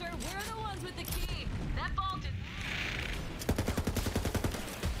 Vault Hunter. We're the ones with the key. That vault is...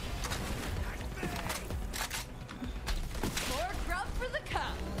 More grub for the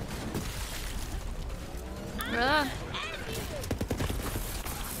cup. Ah.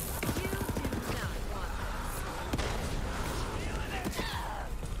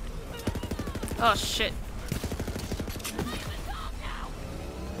 Oh shit.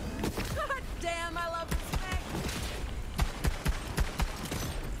 God damn, I love this thing.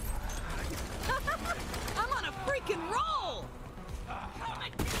 I'm on a freaking roll.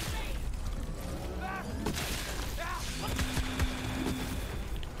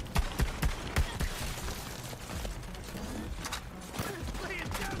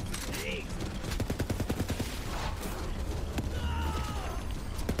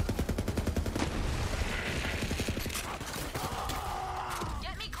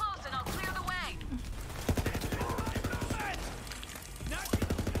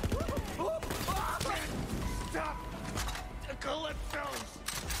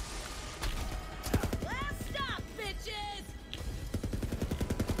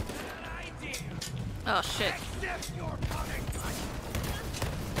 Oh shit.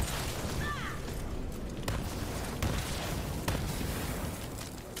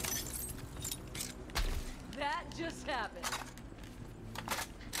 That just happened.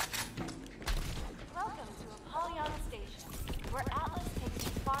 Welcome to Apollyon Station, where Atlas takes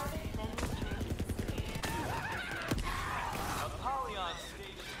you farther than your dreams. Apollyon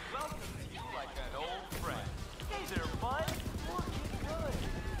Station welcomes you like an old friend. Hey there, bud. Looking good.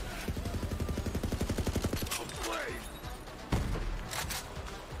 Play!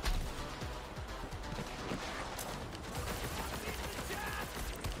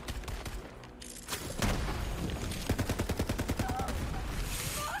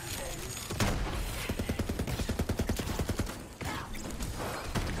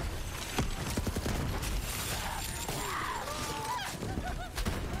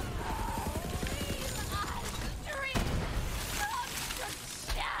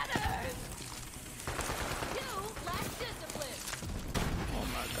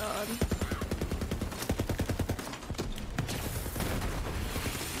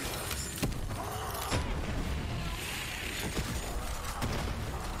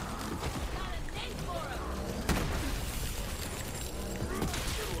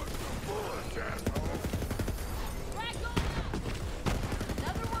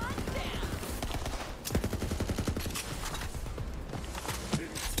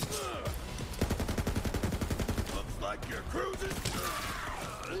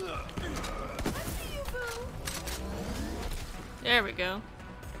 There we go.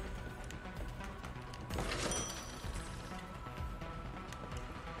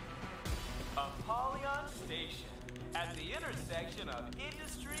 Apollyon Station, at the intersection of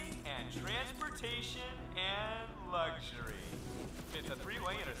industry and transportation and luxury. It's a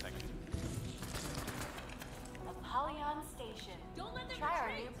three-way intersection. Apollyon Station. Don't let them Try our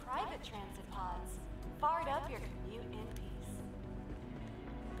retreat. new private transit pods. Fart up your commute in peace.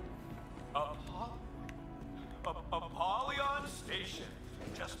 Apollyon Station.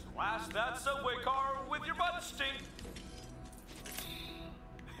 Just blast that subway car with your butt stink.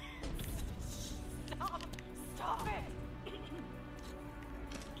 Stop it!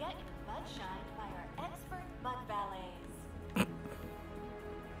 Get your butt shined by our expert butt valets.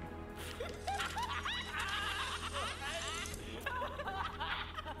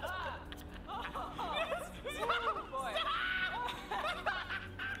 Oh boy.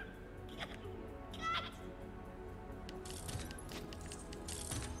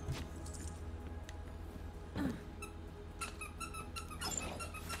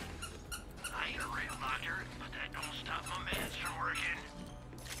 I ain't a real doctor, but that don't stop my meds from working.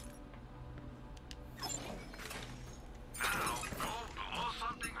 Now, go blow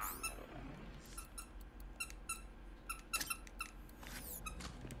something up.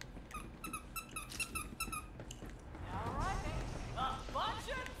 A bunch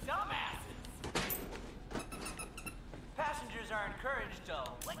of dumbasses. Passengers are encouraged to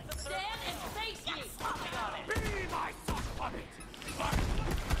lick the Stand and face me! Something on it. Be my sock puppet!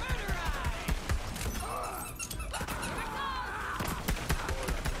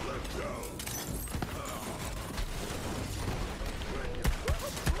 Let's go!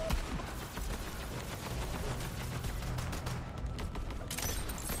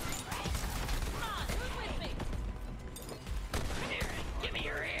 Come on, move with me! Give me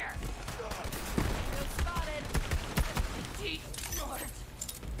your ear! You're spotted! Deep snort!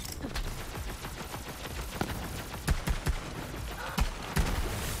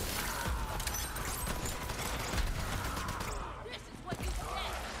 This is what you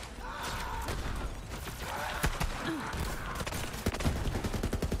get!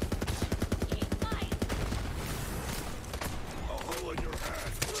 Eat mine! A hole in your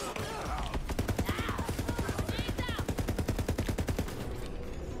head! She's out!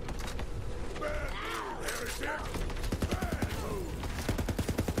 Bad move, heretic! Bad move!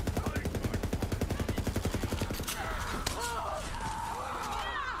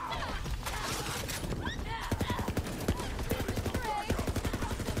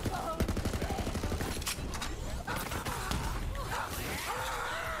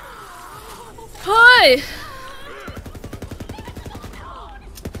 Hi!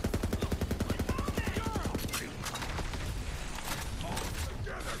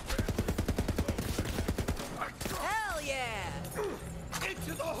 Hell yeah!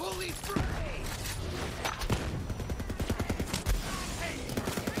 Into the holy fray!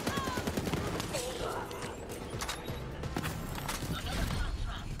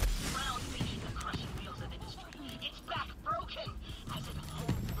 Round beneath the crushing wheels of industry. Its back broken as it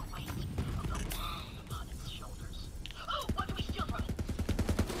holds the weight of the world upon its shoulders. Oh, what do we steal from it?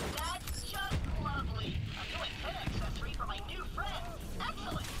 That's just lovely.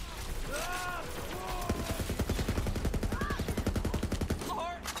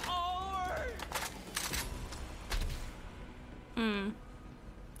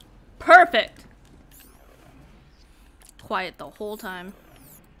 quiet the whole time.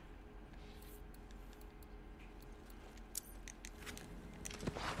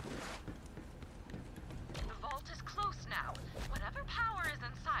 The vault is close now. Whatever power is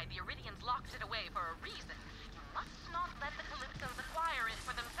inside, the Iridians locked it away for a reason. You must not let the Calypsos acquire it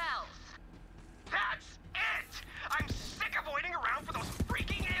for themselves. That's it! I'm sick of waiting around for those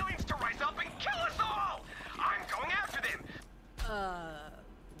freaking aliens to rise up and kill us all! I'm going after them!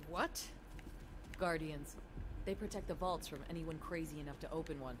 What? Guardians. They protect the vaults from anyone crazy enough to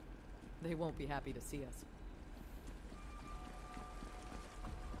open one. They won't be happy to see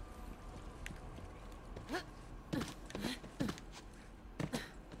us.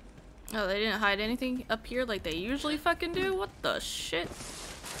 Oh, they didn't hide anything up here like they usually fucking do? What the shit?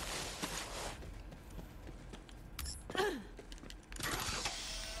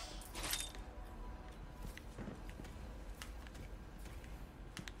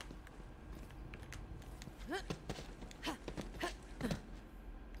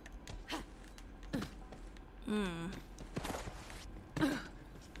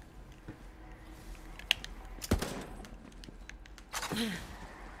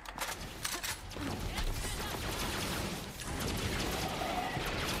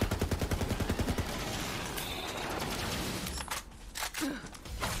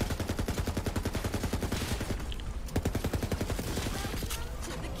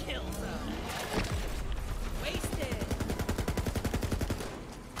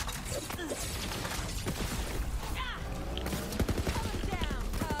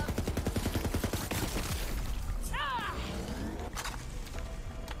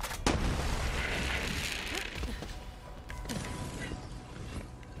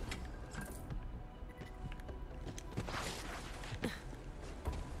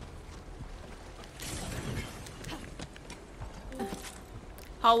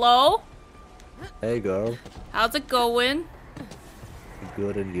 Hello? Hey girl. How's it going?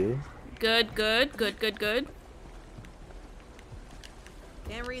 Good, and you? Good, good, good, good, good.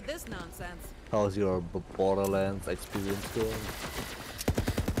 Can't read this nonsense. How's your Borderlands experience going?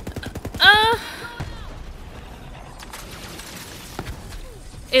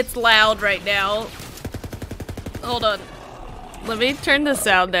 It's loud right now. Hold on. Let me turn the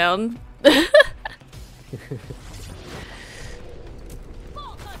sound down.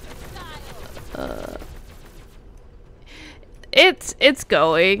 It's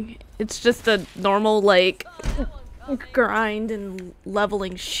going. It's just a normal, like, grind and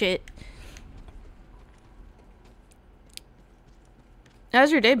leveling shit.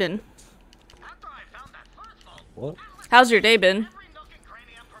 How's your day been? What? How's your day been?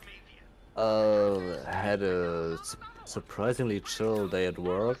 Had a surprisingly chill day at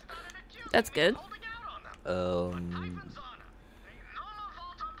work. That's good.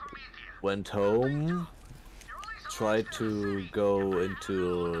 Went home. Tried to go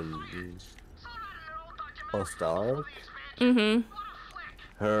into Lost Ark. Mm-hmm.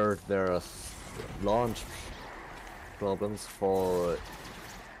 Heard there are launch problems for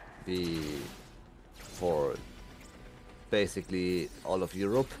basically all of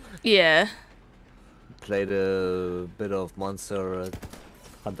Europe. Yeah. Played a bit of Monster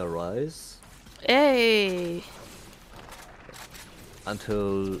Hunter Rise. Hey.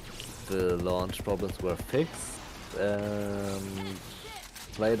 Until the launch problems were fixed.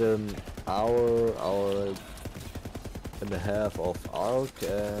 Played an hour and a half of Ark,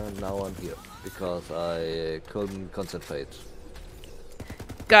 and now I'm here because I couldn't concentrate.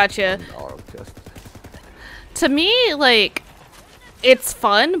 Gotcha. On Ark. To me, like, it's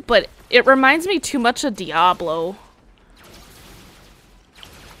fun, but it reminds me too much of Diablo.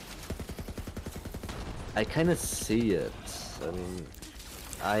 I kind of see it. I mean,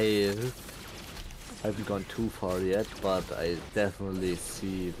 I haven't gone too far yet, but I definitely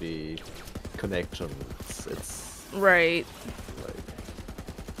see the connections. It's right. Like,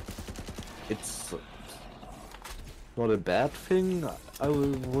 it's not a bad thing, I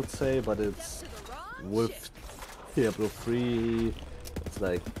would say, but it's with Diablo 3. It's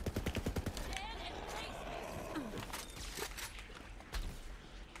like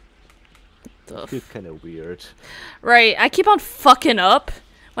it's kind of weird. Right. I keep on fucking up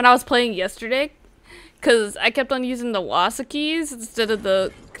when I was playing yesterday. Because I kept on using the WASA keys instead of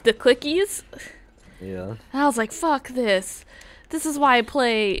the clickies. Yeah. And I was like, fuck this. This is why I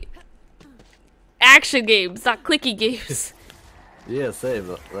play action games, not clicky games. Yeah,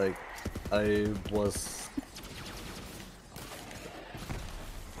 same. Like, I was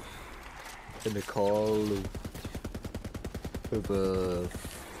in a call with a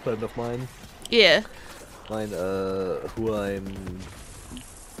friend of mine. Yeah. Who I'm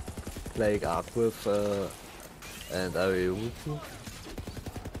playing Ark with, And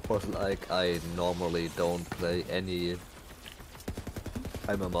was like, I normally don't play any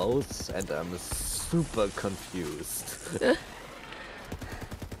MMOs, and I'm super confused.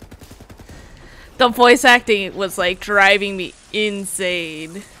 The voice acting was like driving me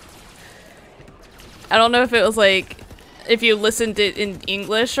insane. I don't know if it was like if you listened it in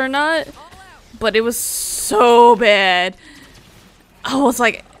English or not, but it was so bad. I was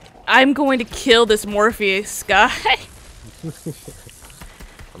like, I'm going to kill this Morpheus guy.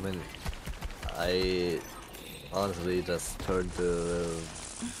 I mean, I honestly just turned the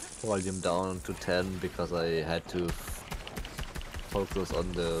volume down to 10 because I had to focus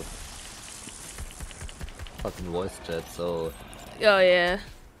on the fucking voice chat, so... Oh yeah.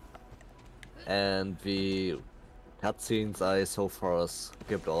 And the cutscenes, I so far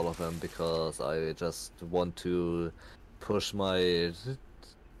skipped all of them because I just want to push my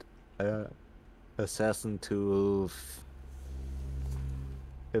assassin to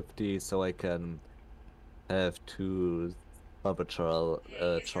 50 so I can have 2 other Charles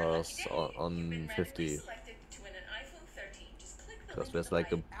on 50. Because there's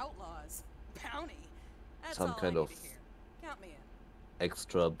like a some kind of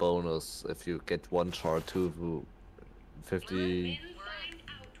extra bonus if you get 1 char to 50.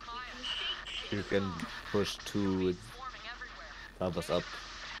 You can push 2 others up,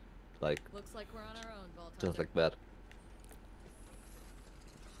 like Looks like we're on our own, Vault just like that.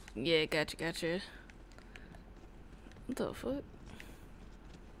 Yeah, gotcha. What the fuck?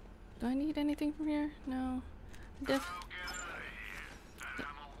 Do I need anything from here? No.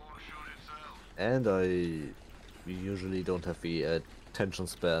 And I usually don't have the attention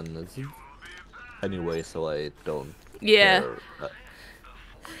span anyway, so I don't care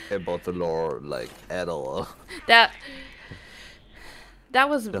about the lore like at all. That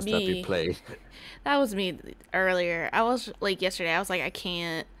was just me. let me play. That was me earlier. I was like yesterday. I was like, I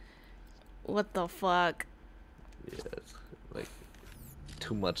can't. What the fuck? Yeah, it's like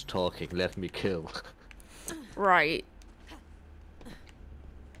too much talking. Let me kill. Right.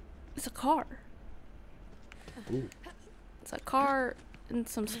 It's a car. Ooh. It's a car and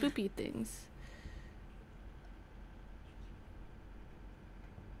some spoopy things.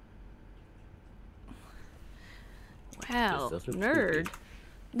 Wow, nerd.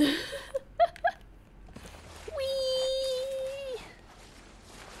 Whee!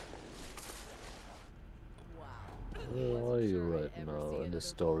 Where are you right now in the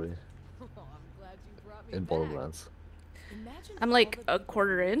story? In Borderlands. I'm like a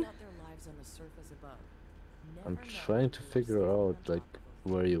quarter in. I'm trying to figure out like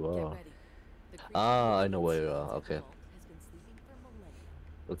where you are. Ah, I know where you are. Okay.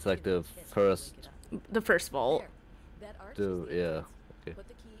 It's like the first vault. Yeah. Okay. Put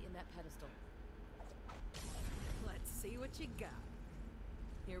the key in that pedestal. Let's see what you got.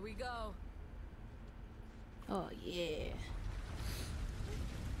 Here we go. Oh yeah.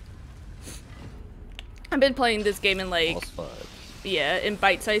 I've been playing this game in like in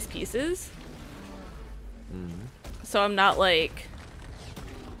bite-sized pieces. So I'm not like,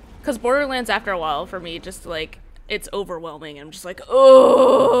 cause Borderlands after a while for me just like it's overwhelming. I'm just like,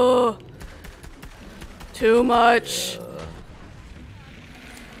 oh, too much.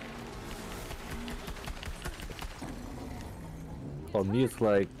 For me, it's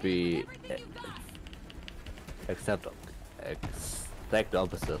like the exact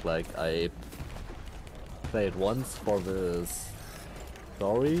opposite. Like I played once for the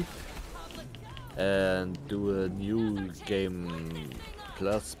story and do a new game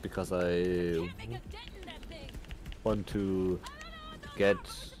plus because I want to get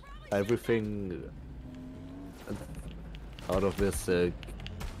everything out of this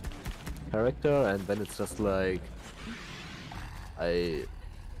character, and then it's just like I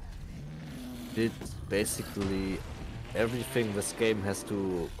did basically everything this game has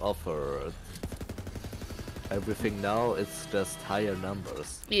to offer. Everything now, it's just higher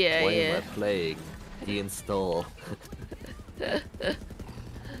numbers. Yeah, Why am I playing? Deinstall.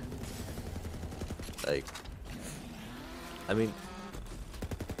 Like, I mean,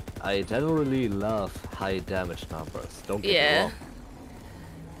 I generally love high damage numbers. Don't get me wrong.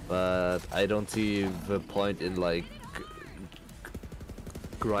 But I don't see the point in like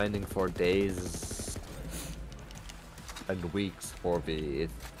grinding for days and weeks for the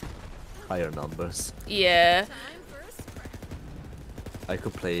higher numbers. Yeah. I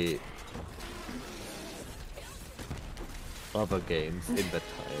could play other games in that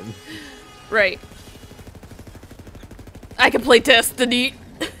time. Right. I can play Destiny.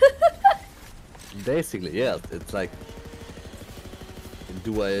 Basically, yeah. It's like,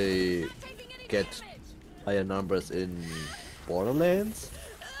 do I get higher numbers in Borderlands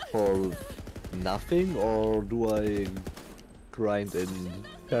for nothing, or do I grind in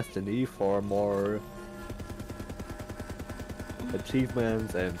Destiny for more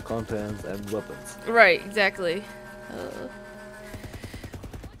achievements and contents and weapons? Right, exactly.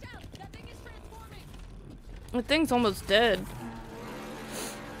 The thing's almost dead.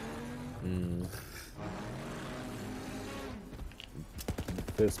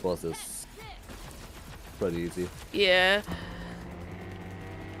 This boss is pretty easy. Yeah.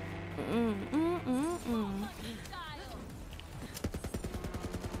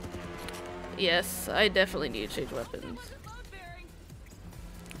 Yes, I definitely need to change weapons.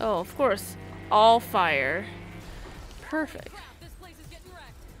 Oh, of course. All fire. Perfect.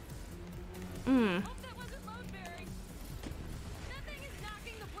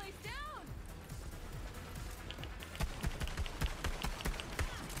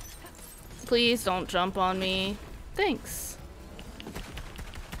 Please don't jump on me. Thanks.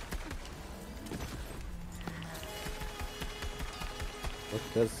 What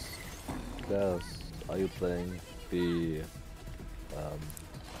class are you playing? The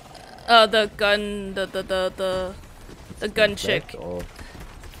the gun, the gun chick. Or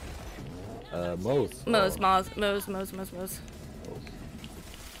Mose. Mose.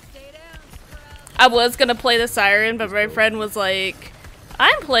 I was gonna play the Seiren, but my friend was like,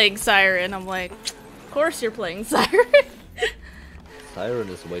 I'm playing Seiren. I'm like, of course you're playing Seiren. Seiren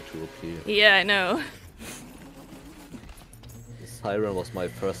is way too OP. Yeah, I know. Seiren was my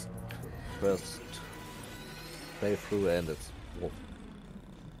first playthrough, and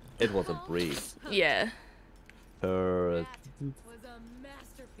it was a breeze. Yeah. Her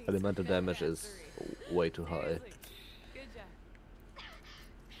elemental damage is way too high.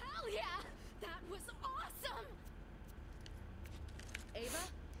 Hell yeah! That was awesome! Ava,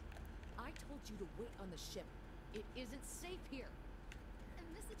 I told you to wait on the ship. It isn't safe here. And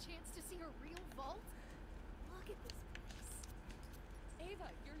this a chance to see a real vault? Look at this place. Ava,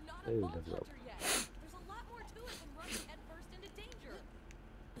 you're not Hey, a vault level up. hunter yet. There's a lot more to it than running headfirst into danger.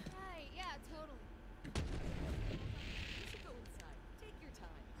 Hi, yeah, totally. You should go inside. Take your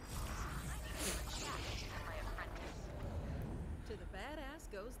time. To the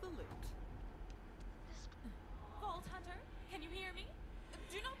badass goes the loot. Vault Hunter, can you hear me?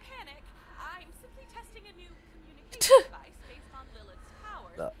 Do not panic. I'm simply testing a new communication device based on Lilith's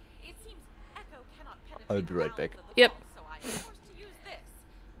powers. It seems Echo cannot penetrate I'll be right the back. grounds of the Yep. vault, so I am forced to use this.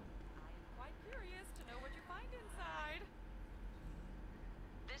 I am quite curious to know what you find inside.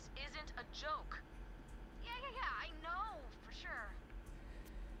 This isn't a joke. Yeah, I know, for sure.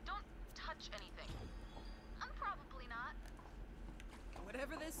 Don't touch anything. I'm probably not.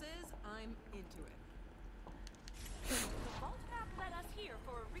 Whatever this is, I'm into it. The vault map led us here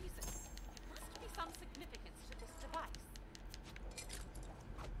for a reason. There must be some significance to this device.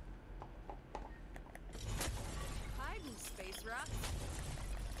 Hiding space rock.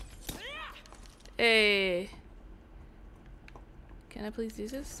 Hey. Can I please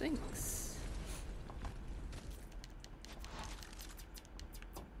use this? Thanks.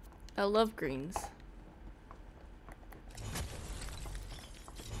 I love greens.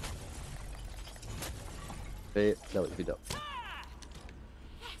 Hey, no, wieder.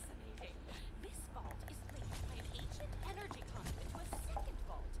 Fascinating. This vault is linked by an ancient energy conduit to a second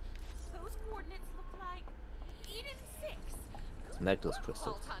vault. Those coordinates look like Eden 6. Nectus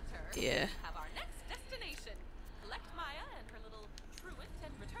crystals. Vault Hunter. Yeah. We have our next destination. Collect Maya and her little truant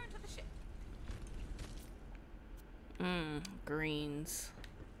and return to the ship. Greens.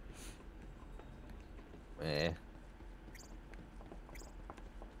 Eh.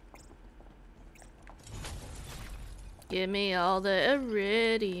 Give me all the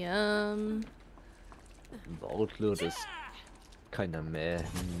iridium. Vault loot is kinda meh,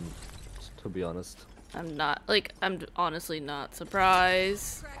 to be honest. I'm honestly not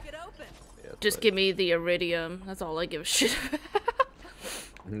surprised. Crack it open. Yeah, Just but- give me the iridium. That's all I give a shit about.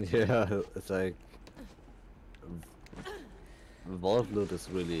 Yeah, it's like vault loot is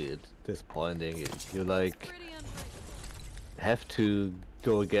really disappointing. You like have to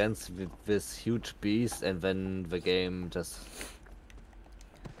go against this huge beast, and then the game just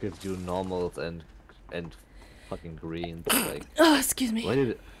gives you normals and fucking greens. Like, Oh, excuse me.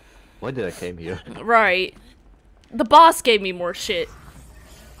 why did I came here? Right. The boss gave me more shit.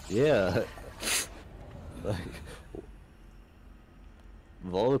 Yeah. Like,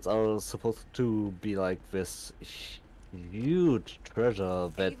 vaults are supposed to be like this huge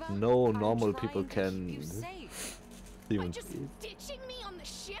treasure that no normal people can even Ditching me on the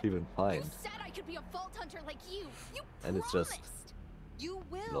ship? even find. You said I could be a vault hunter like you. You And it's just You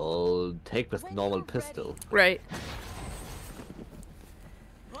will. Lol, take this normal pistol. Right.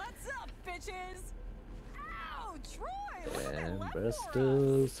 What's up, bitches? Ow, Troy! Look at that And left there's for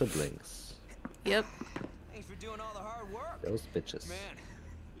still siblings. Yep. Thanks for doing all the hard work. Those bitches. Man,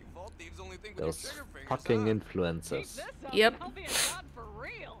 you vault thieves only think with Those your trigger fingers, fucking huh? influencers. This up Yep. and I'll be a god for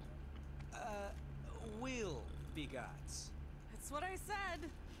real. Will be gods. That's what I said.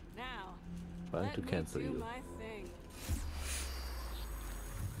 Now, Trying let to me cancel do you. my thing.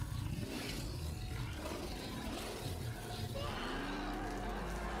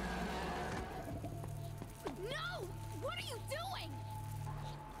 No! What are you doing?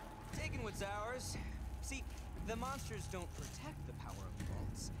 Taking what's ours. See, the monsters don't protect the power of the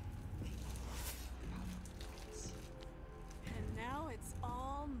vaults. They unlock the power of the vaults. And now it's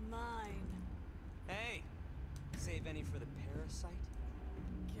all mine. Hey, save any for the parasite?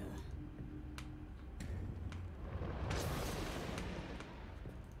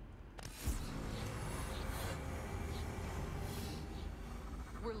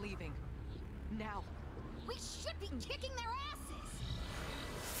 We're leaving. Now. We should be kicking their asses!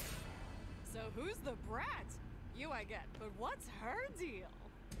 So who's the brat? You I get, but what's her deal?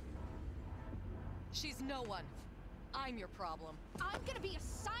 She's no one. I'm your problem. I'm gonna be a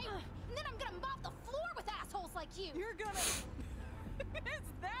siren, and then I'm gonna mop the floor with assholes like you! You're gonna... Is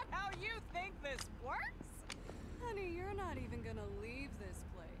that how you think this works? Honey, you're not even gonna leave this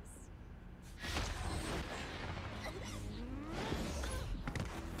place.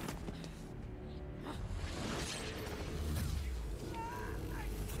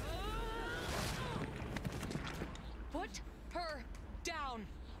 Put her down.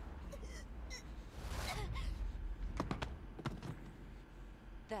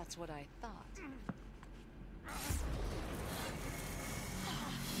 That's what I thought.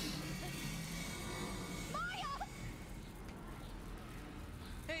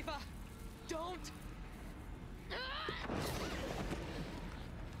 Ava, don't!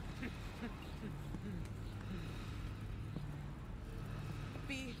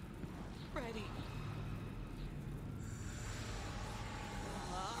 Be ready.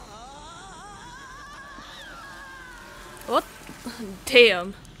 What?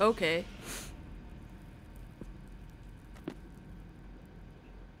 Damn. Okay.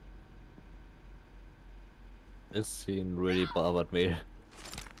 This scene really bothered me.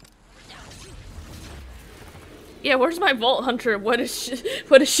 Yeah, where's my Vault Hunter? What is she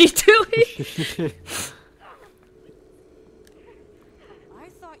doing? I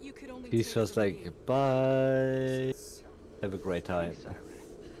thought you could only He's take just the like, lead. bye. Have a great time.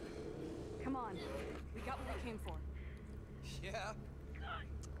 Come on. We got what we came for. Yeah,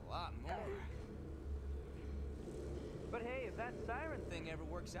 a lot more. But hey, if that siren thing ever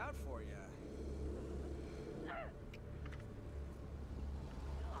works out for you.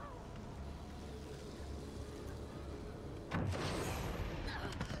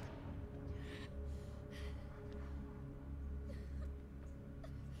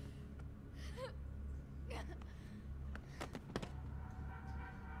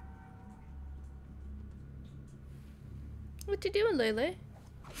 What you doing, Lele? Maya,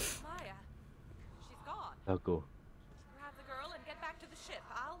 she's gone. I'll go. Grab the girl and get back to the ship.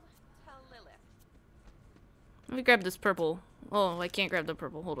 I'll tell Lilith. Let me grab this purple. Oh, I can't grab the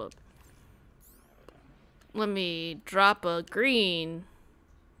purple. Hold up. Let me drop a green.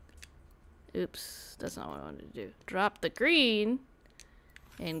 Oops, that's not what I wanted to do. Drop the green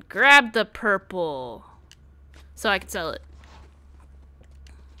and grab the purple so I can sell it.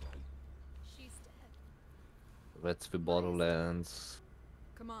 That's the Borderlands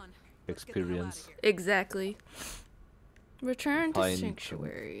Come on. Let's get the hell outta experience. here. Exactly. Return to Find-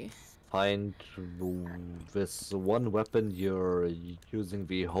 Sanctuary. Find this one weapon you're using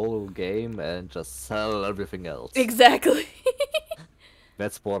the whole game and just sell everything else. Exactly.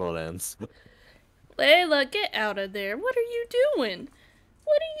 That's Borderlands. Layla, get out of there. What are you doing?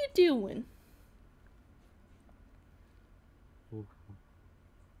 What are you doing?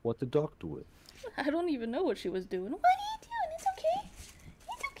 What the dog doing? I don't even know what she was doing. What are you doing? It's okay.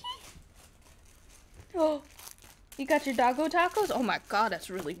 It's okay. Oh, you got your doggo tacos? Oh my god, that's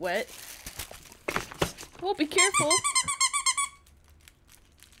really wet. Oh, be careful.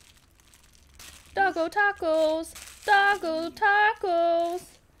 Doggo tacos. Doggo tacos.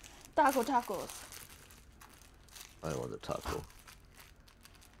 Doggo tacos. I want a taco.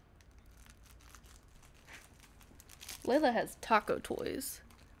 Layla has taco toys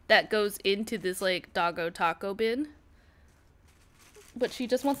that goes into this like doggo taco bin, but she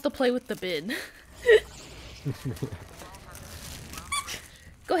just wants to play with the bin.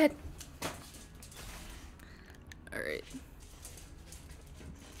 Go ahead. All right.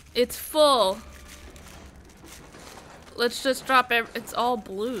 It's full. Let's just drop it's all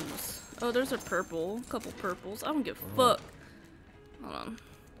blues. Oh, there's a purple. A couple purples. I don't give a fuck. Hold on.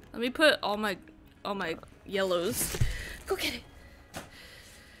 Let me put all my yellows. Go get it.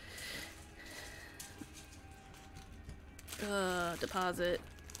 Deposit.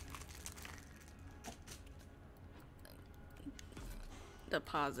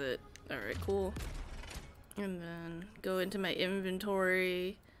 Deposit. Alright, cool. And then go into my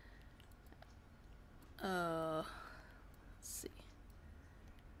inventory. Let's see.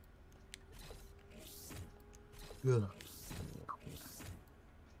 Yeah.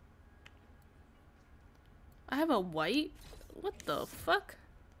 I have a white? What the fuck?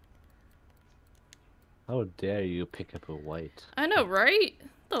 How dare you pick up a white? I know, right?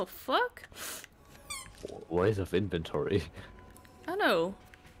 The fuck? Waste of inventory. I know.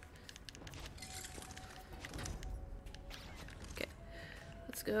 Okay.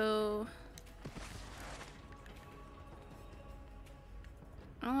 Let's go.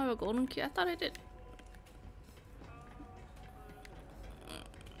 I don't have a golden key. I thought I did.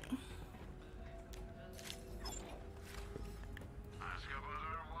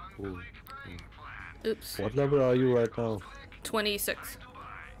 Ooh. Oops. What level are you right now? 26.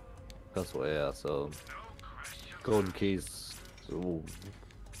 That's why, yeah, so golden keys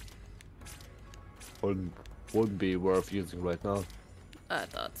wouldn't be worth using right now. I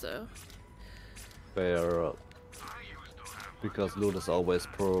thought so. Fair, because loot is always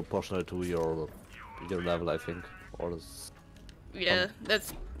proportional to your level, I think. Or yeah,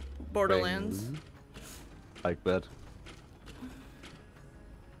 that's Borderlands. Like that.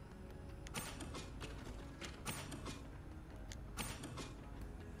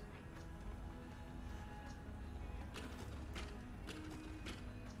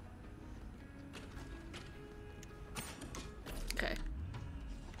 Okay.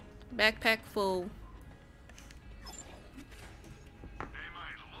 Backpack full.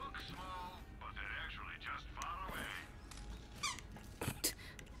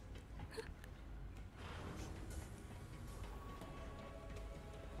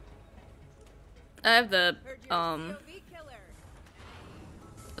 I have the,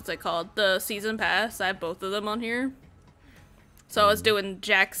 what's it called? The season pass. I have both of them on here. So I was doing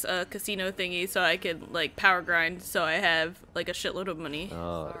Jack's casino thingy so I could, like, power grind so I have, like, a shitload of money.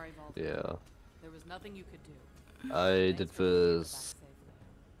 Yeah. There was nothing you could do. I did this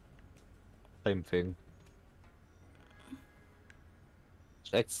same thing.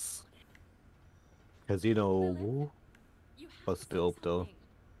 Jack's casino was dope though.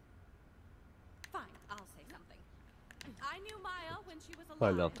 Fine, I'll say something. I knew Maya when she was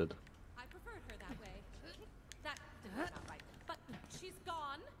alive. I loved it. I preferred her that way. That's not right. But she's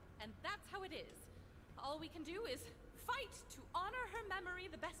gone, and that's how it is. All we can do is fight to honor her memory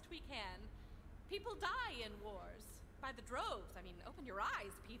the best we can. People die in wars. By the droves. I mean, open your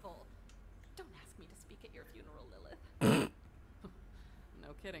eyes, people. Don't ask me to speak at your funeral, Lilith.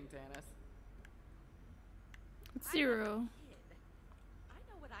 No kidding, Tannis. Zero. I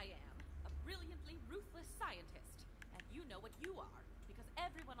know what I am. A brilliantly ruthless scientist. And you know what you are. Because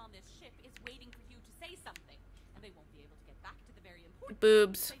everyone on this ship is waiting for you to say something. And they won't be able to get back to the very important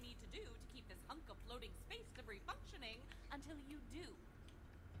Boobs. things they need to do to keep this hunk of floating space debris functioning until you do.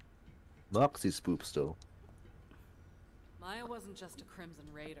 Moxie's boobs though. Maya wasn't just a Crimson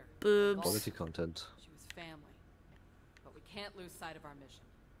Raider. Boobs. Quality content. She was family. But we can't lose sight of our mission.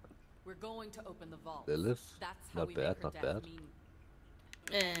 We're going to open the vault. Lilith? That's how Not we bad, make her not death bad.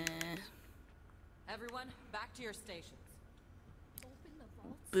 mean. Everyone, back to your stations. Open the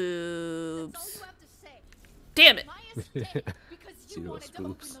vaults? Boobs. That's all you have to say. Damn it. Maya's dead because you Zero wanted to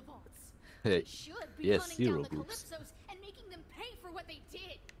boobs. open the vaults. Hey, You should be yes, hunting zero down the boobs. Calypsos and making them pay for what they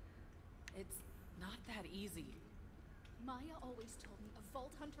did. It's not that easy. Maya always told me a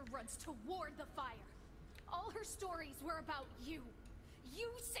Vault Hunter runs toward the fire. All her stories were about you. You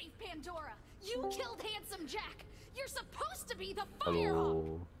saved Pandora. You killed Handsome Jack. You're supposed to be the fire hawk.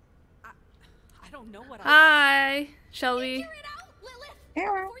 Hello. I don't know what Hi, Shelby. Figure it out, Lilith,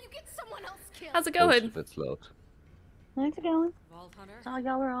 before you get someone else killed. How's it going? It's loud. How's it going? Vault Hunter. Oh,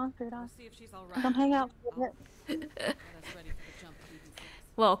 y'all were on food. We'll see if she's all right. Come hang out with it. Get us ready for the jump to BB6.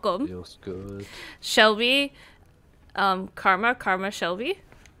 Welcome. Feels good. Shelby. Karma, Shelby.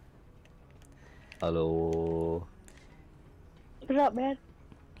 Hello. What's up, man?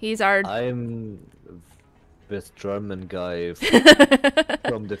 He's our. I'm this German guy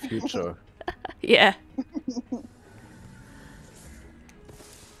from the future. Yeah.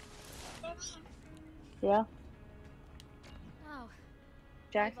 Yeah. Oh,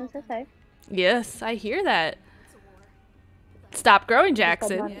 Jackson says hey. Yes, I hear that. Stop growing, Just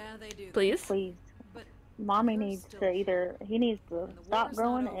Jackson. money. Yeah, they do. Please. Please. Mommy needs to either, he needs to stop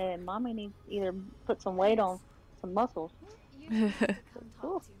growing, and mommy needs to either put some weight on some muscles. You didn't have to come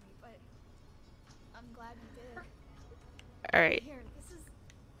talk to me, but I'm glad you did. Alright. Here, this is.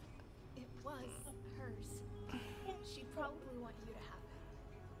 It was hers. She'd probably want you to have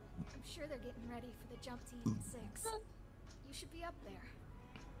it. I'm sure they're getting ready for the jump to Eden 6. You should be up there.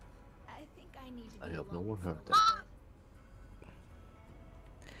 I think I need to I be hope no alone one for a heard little that. bit.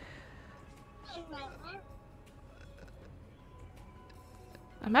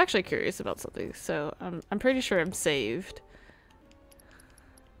 I'm actually curious about something, so I'm pretty sure I'm saved.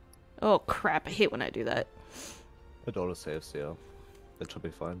 Oh crap, I hate when I do that. It auto saves, yeah. That should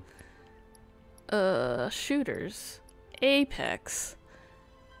be fine. Shooters. Apex.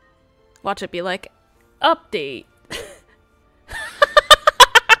 Watch it be like, update.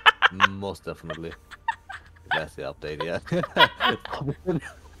 Most definitely. That's the update, yeah.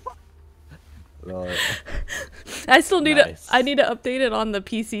 Lord. I still need Nice. I need to update it on the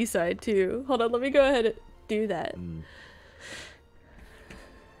PC side too. Hold on, let me go ahead and do that.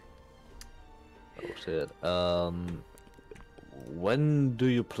 Oh shit. When do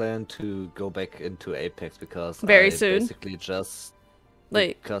you plan to go back into Apex? Because Very I soon. Basically just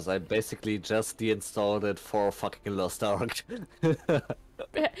Like I basically just deinstalled it for fucking Lost Ark.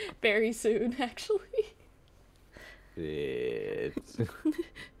 very soon, actually. Shit.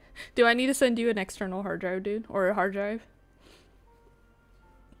 Do I need to send you an external hard drive, dude? Or a hard drive?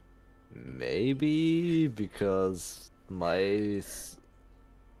 Maybe because my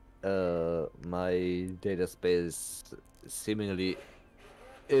data space seemingly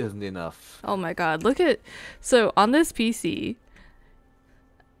isn't enough. Oh my god, look at so on this PC,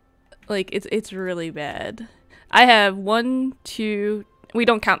 like it's really bad. I have 1, 2, we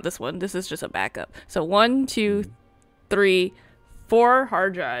don't count this one, this is just a backup. So 1, 2, 3, 4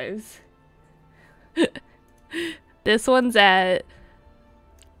 hard drives. This one's at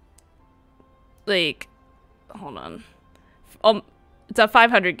like hold on. It's a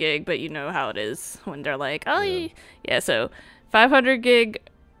 500 gig, but you know how it is when they're like, oh yeah, so 500 gig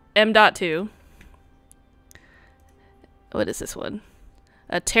M.2. What is this one?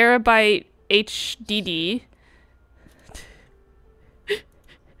 A terabyte HDD.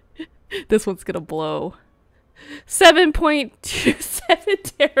 This one's gonna blow. 7.27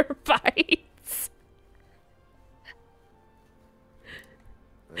 terabytes.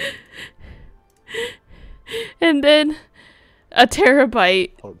 And then a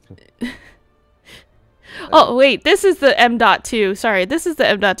terabyte. Oh wait, this is the M.2. Sorry, this is the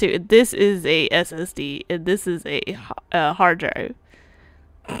M.2. This is a SSD, and this is a hard drive.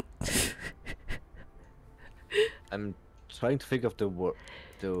 I'm trying to think of the word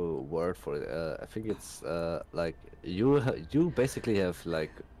for it. I think it's like you basically have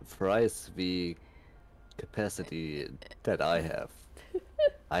like thrice the capacity that I have.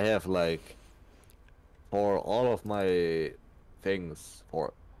 I have like for all of my things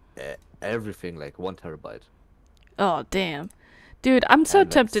for everything like 1 terabyte. Oh damn, dude! I'm so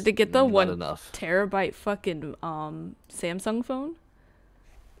And tempted that's to get the not 1 enough. terabyte fucking Samsung phone.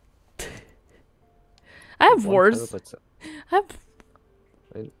 I have 1 terabyte. I have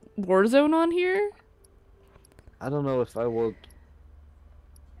Warzone on here. I don't know if I would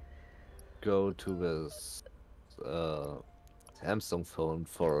go to this Samsung phone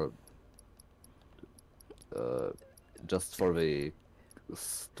for just for the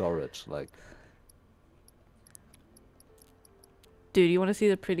storage, like. Dude, you want to see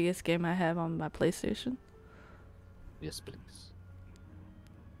the prettiest game I have on my PlayStation? Yes, please.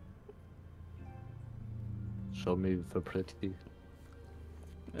 Show me the pretty.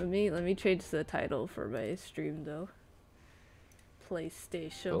 Let me change the title for my stream though.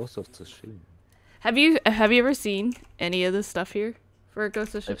 PlayStation. Ghost of Tsushima. Have you ever seen any of this stuff here for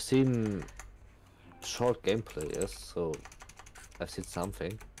Ghost of Tsushima? I've seen short gameplay, yes, so I've seen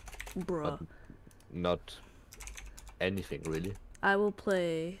something. Bruh. But not anything really. I will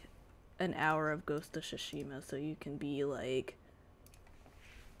play an hour of Ghost of Tsushima so you can be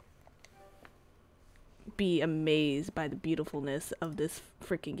amazed by the beautifulness of this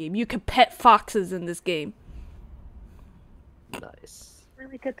freaking game. You can pet foxes in this game. Nice.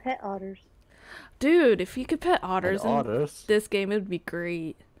 Really could pet otters. Dude, if you could pet otters in otters? this game, it would be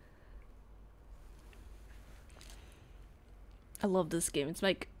great. I love this game. It's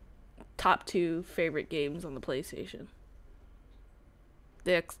my top 2 favorite games on the PlayStation.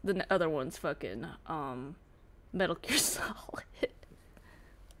 The other one's fucking Metal Gear Solid.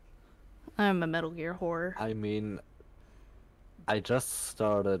 I'm a Metal Gear whore. I mean, I just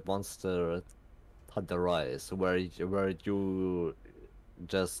started Monster Hunter Rise, where you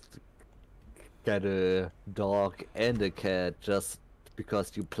just get a dog and a cat just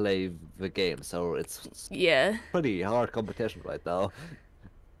because you play the game. So it's Yeah. pretty hard competition right now.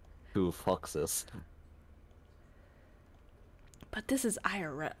 Two foxes. But this is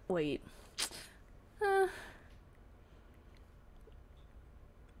IRL. Wait.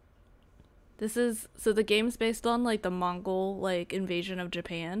 This is so the game's based on like the Mongol like invasion of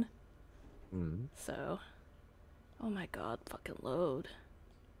Japan. So, oh my god, fucking load.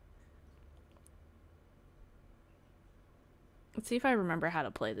 Let's see if I remember how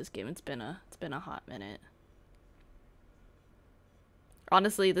to play this game. It's been a hot minute.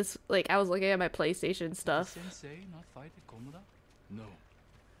 Honestly, this like I was looking at my PlayStation stuff. Sensei not fight at Komoda? No.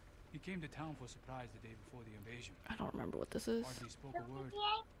 He came to town for a surprise the day before the invasion. I don't remember what this is. Hardly spoke a word,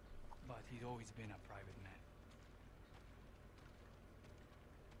 but he'd always been a private man.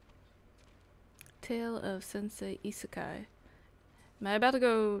 Tale of Sensei Isekai. Am I about to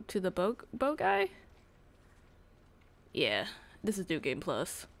go to the bow guy? Yeah, this is New Game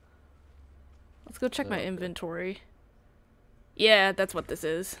Plus. Let's go check my inventory. Yeah, that's what this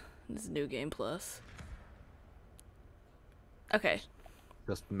is. This is New Game Plus. Okay.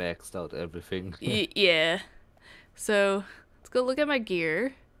 Just maxed out everything. Yeah. So, let's go look at my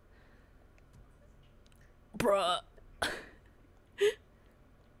gear. Bruh.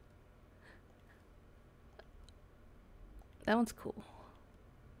 That one's cool.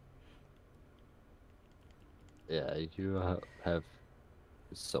 Yeah, you have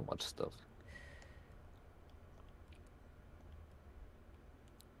so much stuff.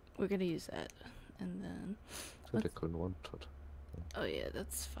 We're gonna use that, and then. Critical wanted. Oh yeah,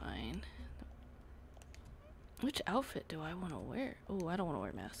 that's fine. Which outfit do I want to wear? Oh, I don't want to wear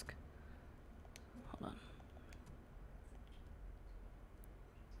a mask. Hold on.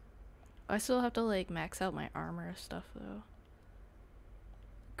 I still have to like max out my armor stuff though.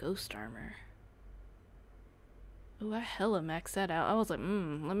 Ghost armor. Oh, I hella maxed that out. I was like,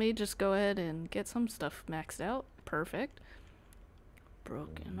 let me just go ahead and get some stuff maxed out. Perfect.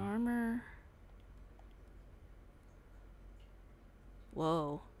 Broken armor.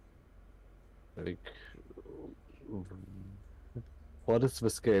 Whoa. Like, what is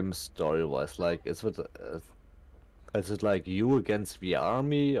this game story-wise? Like, is it like you against the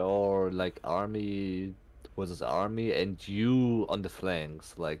army, or like army versus army, and you on the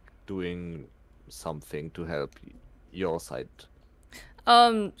flanks, like doing something to help your side?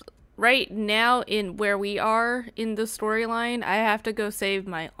 Right now in where we are in the storyline, I have to go save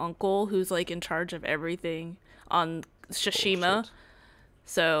my uncle who's like in charge of everything on Tsushima.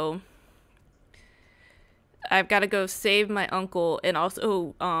 So I've got to go save my uncle and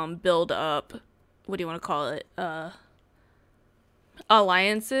also build up, what do you want to call it?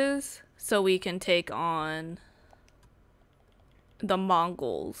 Alliances so we can take on the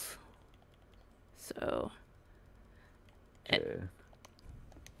Mongols. So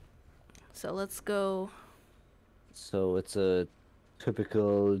So let's go. So it's a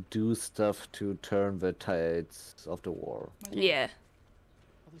typical do stuff to turn the tides of the war. Yeah.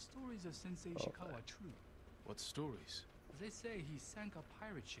 Are the stories of Sensei Ishikawa true? What stories? They say he sank a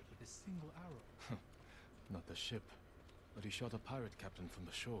pirate ship with a single arrow. Not the ship, but he shot a pirate captain from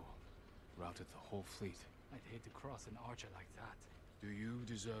the shore. Routed the whole fleet. I'd hate to cross an archer like that. Do you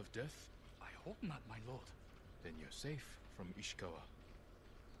deserve death? I hope not, my lord. Then you're safe from Ishikawa.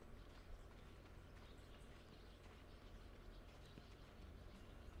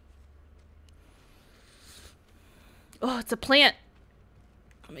 Oh, it's a plant.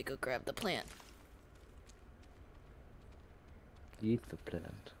 Let me go grab the plant. Eat the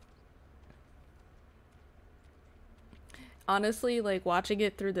plant. Honestly, like watching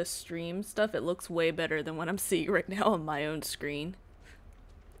it through the stream stuff, it looks way better than what I'm seeing right now on my own screen.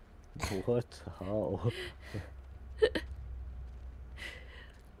 What? How?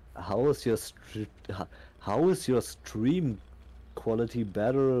 How is your stream quality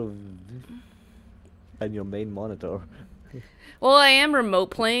better than your main monitor? Well, I am remote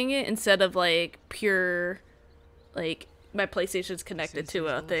playing it instead of like pure, like my PlayStation's connected to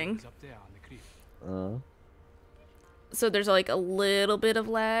a thing. So there's like a little bit of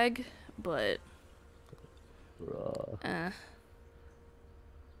lag, but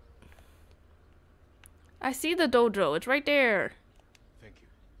I see the dojo. It's right there. Thank you.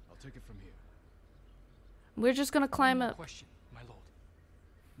 I'll take it from here. We're just gonna climb up. Question, my lord.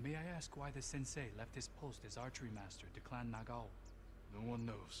 May I ask why the sensei left his post as archery master to clan Naga? No one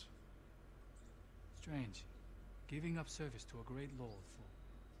knows. Strange. Giving up service to a great lord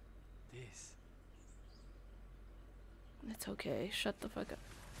for this. It's okay. Shut the fuck up.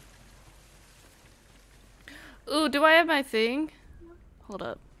 Ooh, do I have my thing? Hold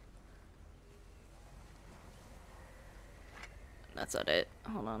up. That's not it.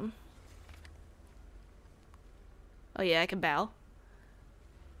 Hold on. Oh yeah, I can bow.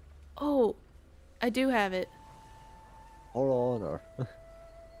 Oh, I do have it. For honor.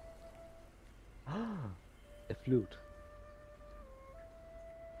 A flute.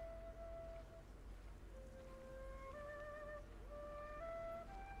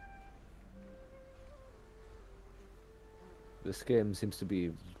 This game seems to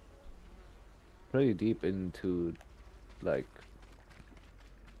be pretty deep into like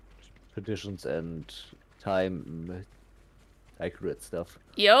traditions and time accurate stuff.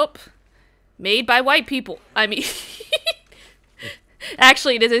 Yup. Made by white people. I mean,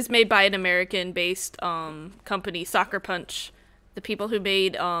 actually, this is made by an American-based company, Soccer Punch. The people who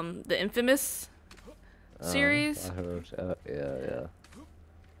made the Infamous series. I heard. Yeah.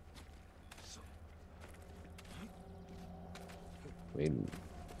 I mean,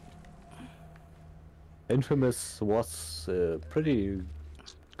 Infamous was a pretty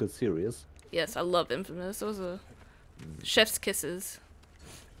good series. Yes, I love Infamous. Those are chef's kisses.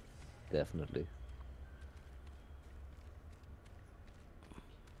 Definitely.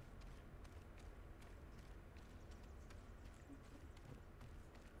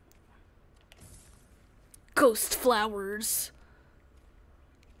 Ghost flowers.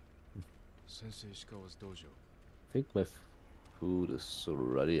 Sensei Ishikawa's dojo. I think my food is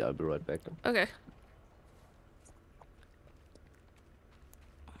ready. I'll be right back. Okay.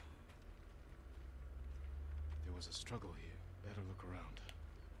 There was a struggle here. Better look around.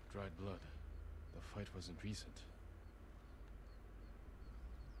 Dried blood. The fight wasn't recent.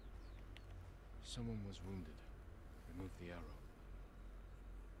 Someone was wounded. Remove the arrow.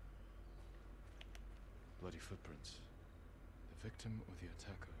 Bloody footprints. The victim or the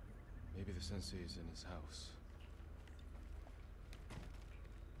attacker? Maybe the sensei is in his house.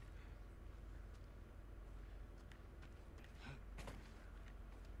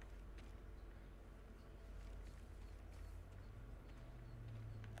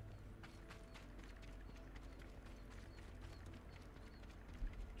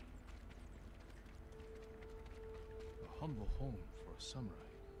 A humble home for a samurai.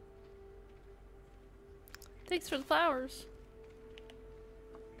 Thanks for the flowers.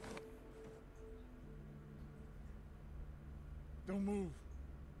 Don't move.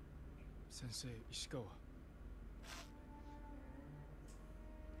 Sensei Ishikawa.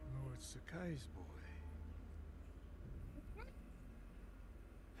 Lord Sakai's boy.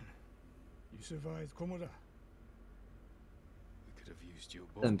 You survived Komoda. We could have used your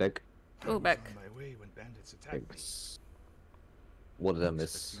bow. And back. Oh, back. I was on my way when bandits attacked me. What did I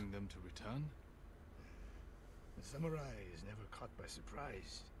miss? Expecting them to return? The samurai is never caught by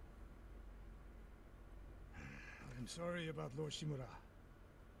surprise. I'm sorry about Lord Shimura.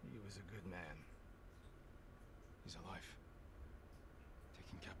 He was a good man. He's alive.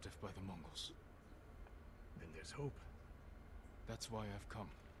 Taken captive by the Mongols. Then there's hope. That's why I've come.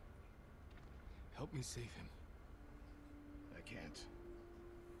 Help me save him. I can't.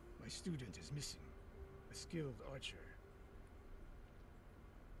 My student is missing. A skilled archer.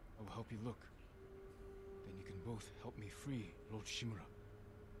 I will help you look. Then you can both help me free Lord Shimura.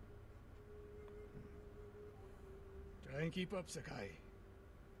 Try and keep up, Sakai.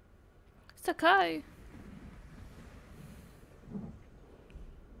 Sakai.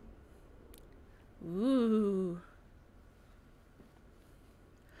 Ooh.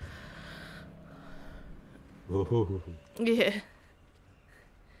 Yeah.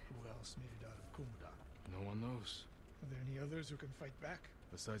 Who else made it out of Komoda? No one knows. Are there any others who can fight back?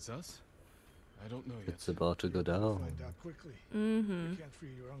 Besides us? I don't know yet. It's about to go We'll down. find out quickly. Mm-hmm. We can't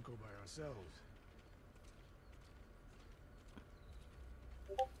free your uncle by ourselves.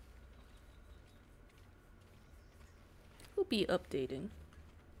 Who'll be updating?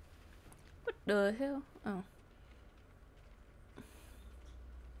 What the hell? Oh.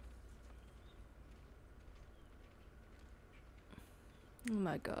 Oh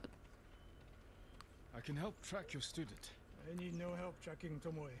my god. I can help track your student. I need no help tracking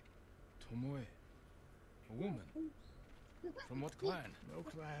Tomoe. Tomoe. A woman. From what clan? No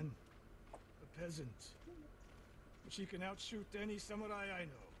clan. A peasant. But she can outshoot any samurai I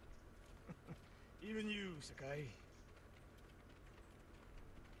know. Even you, Sakai.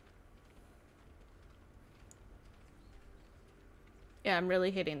 Yeah, I'm really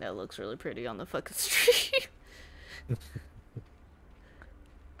hitting that. Looks really pretty on the fucking stream.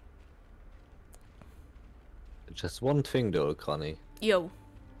 Just one thing though, Connie. Yo.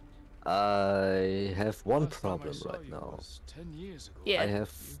 I have one problem right now. 10 years ago. Yeah. I have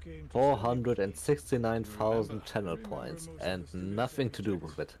 469,000 channel points and nothing to do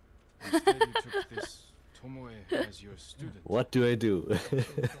with it. Instead, you took this Tomoe as your student. What do I do?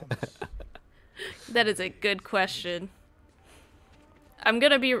 That is a good question. I'm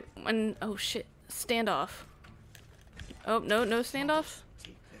gonna be when oh shit, standoff. Oh no, no standoff.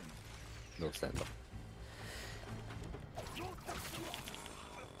 No standoff.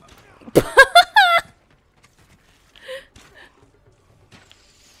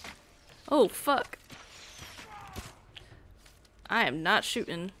 Oh fuck. I am not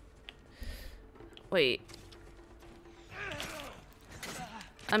shooting. Wait.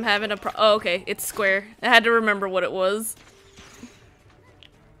 I'm having a oh okay, it's square. I had to remember what it was.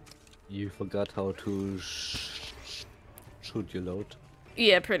 You forgot how to shoot your load?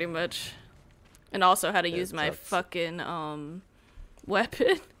 Yeah, pretty much. And also how to use my sucks. fucking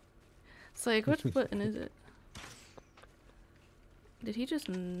weapon. It's like, which button is it? Did he just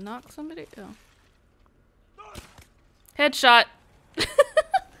knock somebody? Oh. Headshot!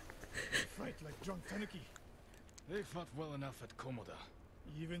 Fight like drunk tanuki. They fought well enough at Komoda.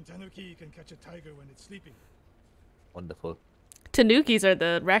 Even tanuki can catch a tiger when it's sleeping. Wonderful. Tanukis are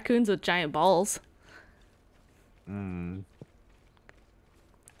the raccoons with giant balls. Mm.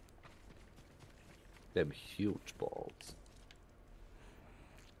 Them huge balls.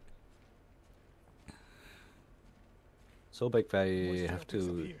 So big they have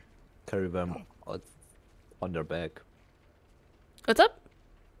to carry them on their back. What's up?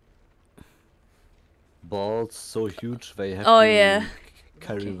 Balls so huge they have Oh to yeah.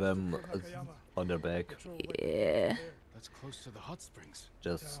 carry them on their back. Yeah. That's close to the hot springs.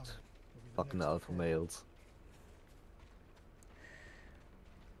 Just fucking alpha males.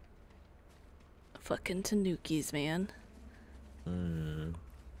 Fucking Tanukis, man. Hmm.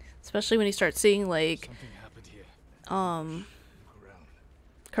 Especially when you start seeing like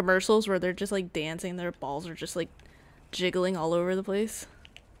commercials where they're just like dancing, their balls are just like jiggling all over the place.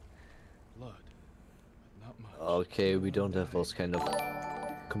 Blood, not much. Okay, we don't have those kind of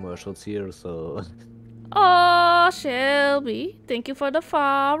commercials here, so. Oh, Shelby, thank you for the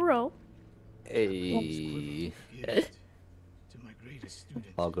follow. Hey.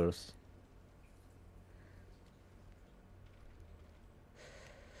 Poggers.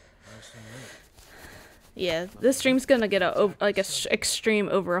 Yeah, this stream's gonna get a like a extreme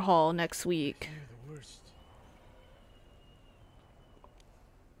overhaul next week.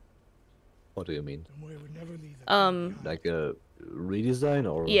 What do you mean? Like a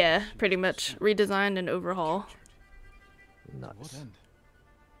redesign or? Yeah, pretty much redesign and overhaul. Nice. What end?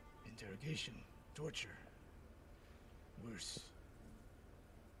 Interrogation, torture, worse.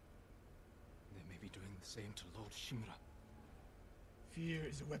 They may be doing the same to Lord Shimura. Fear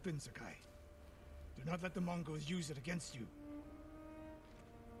is a weapon, Sakai. Do not let the Mongols use it against you.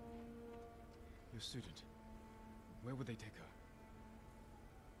 Your student. Where would they take her?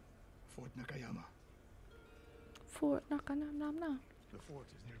 Fort Nakayama. Fort Nakayama. The fort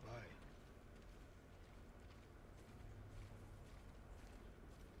is nearby.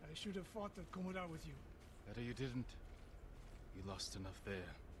 I should have fought at Komoda with you. Better you didn't. You lost enough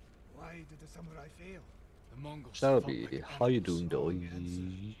there. Why did the samurai fail? The Mongols. Shelby, how you doing, though? I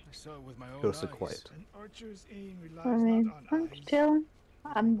saw it with my own You're so eyes. quiet. An archer's aim relies I mean, not on I'm eyes. just chilling.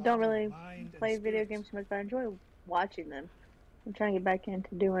 I don't really mind, play and video spirit. games too much, but I enjoy watching them. I'm trying to get back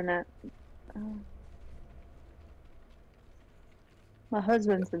into doing that. My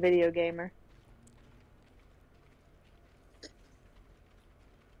husband's the video gamer.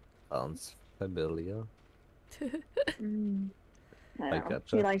 Sounds familiar. I I don't know.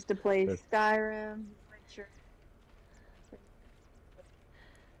 gotcha. He likes to play Good. Skyrim, Witcher.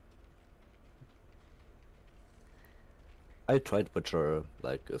 I tried Witcher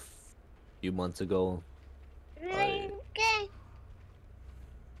like a few months ago.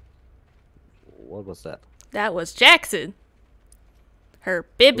 What was that? That was Jackson. Her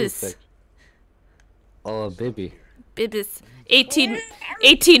Bibis. Who's that? Oh, baby. Bibis.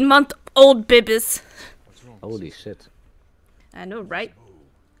 18-month-old Bibis. Holy shit. I know, right?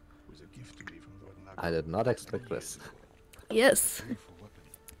 I did not expect this. Yes.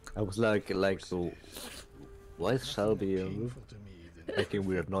 I was like, so why is Shelby making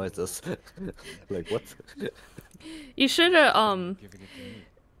weird noises? Like, what? You should have,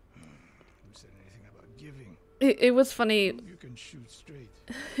 it was funny. You can shoot straight.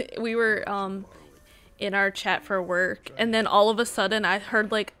 We were, in our chat for work, and then all of a sudden I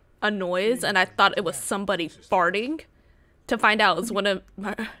heard, like, a noise, and I thought it was somebody farting. To find out it was one of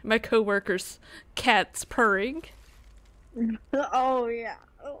my coworkers' cats purring. Oh yeah.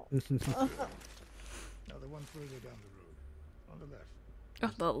 Another one further down the road. On the left.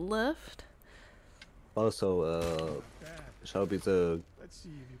 On the left? Also, shall be the Let's see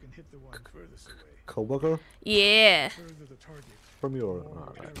if you can hit the one furthest away. coworker Yeah. Further the target. from your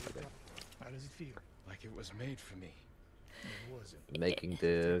How does it feel? Like it was made for me. It wasn't. making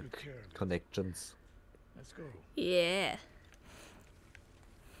the connections. Let's go. Yeah.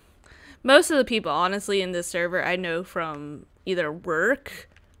 Most of the people, honestly, in this server, I know from either work,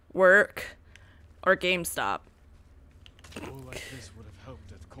 or GameStop. Bow like this would have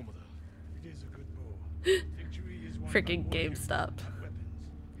helped at Komoda. It is a good bow. Victory is won Freaking by warrior, GameStop. not weapons.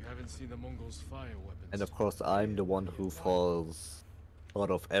 You haven't seen the Mongols fire weapons. And of course, I'm the one who falls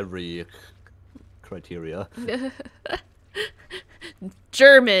out of every criteria.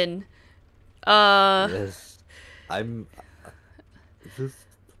 German. Yes. I'm the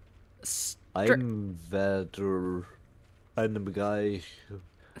random guy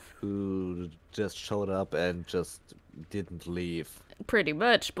who just showed up and just didn't leave. Pretty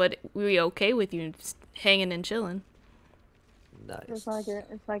much, but we okay with you just hanging and chilling. Nice. It's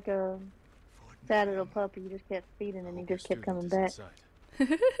like a sad little puppy. You just kept feeding and he just kept coming back.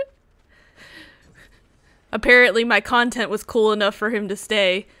 Apparently my content was cool enough for him to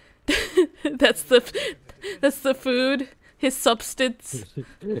stay. That's the food, his substance.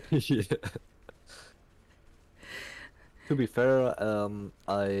 Yeah. To be fair,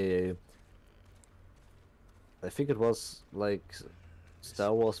 I think it was like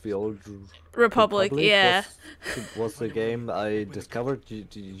Star Wars: The Old Republic, yeah. was the game I discovered you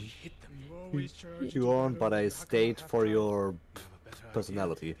on, but I stayed for your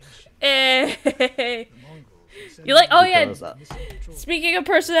personality. Hey. You like? Oh yeah. Speaking of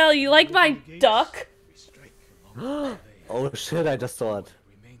personality, you like my duck? Oh shit! I just saw it.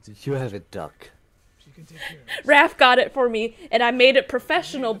 You have a duck. Raph got it for me, and I made it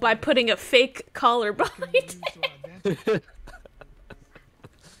professional by putting a fake collar behind it.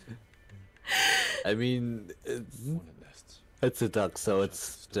 I mean, it's a duck, so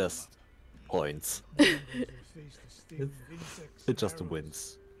it's just points. It just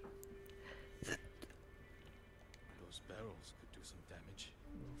wins. Those barrels could do some damage.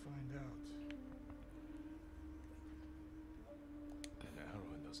 We'll find out. An arrow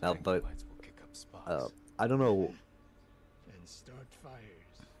in those Now, angle but lights will kick up sparks. I don't know. And start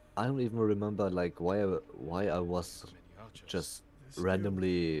fires. I don't even remember like why I was just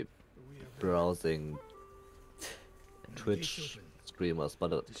randomly browsing Twitch streamers,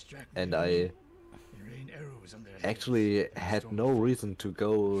 but and I actually had no reason to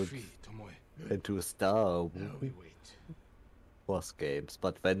go into Star Wars games,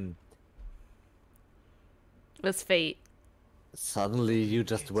 but then It was fate. suddenly you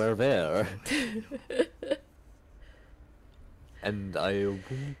just were there. And I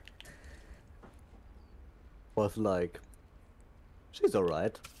was like, she's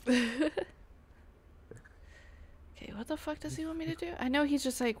alright. Okay, what the fuck does he want me to do? I know he's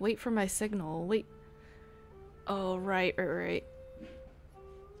just like, wait for my signal. Wait. Oh, right.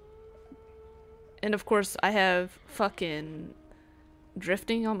 And of course, I have fucking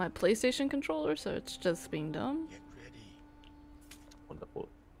drifting on my PlayStation controller, so it's just being dumb. Get ready. Wonderful.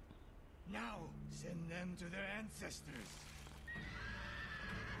 Now, send them to their ancestors.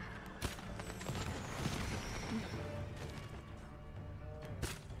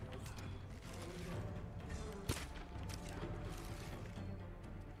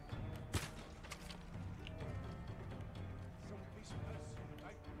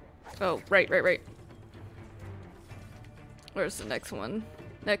 Oh, right. Where's the next one?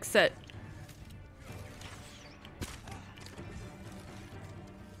 Next set.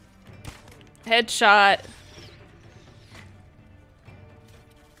 Headshot.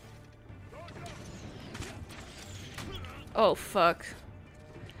 Oh, fuck.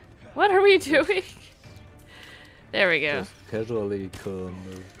 What are we doing? There we go. Just casually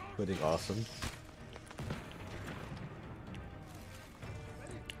committing awesome.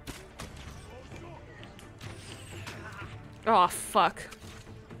 Oh, fuck.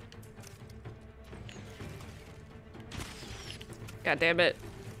 God damn it.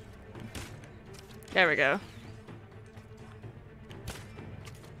 There we go.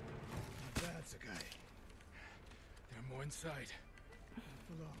 That's a guy. There are more inside.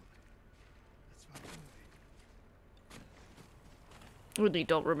 Hold on. Let's find a way. Really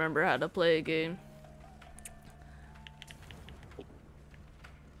don't remember how to play a game.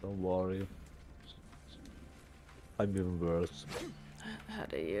 Don't worry. I'm even worse. How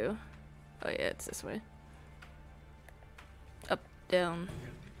do you? Oh yeah, it's this way. Up, down.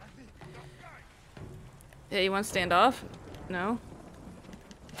 Hey, you want to stand off? No?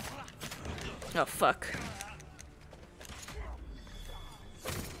 Oh, fuck.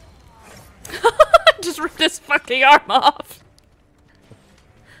 Just ripped his fucking arm off.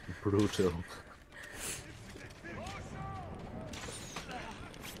 Brutal.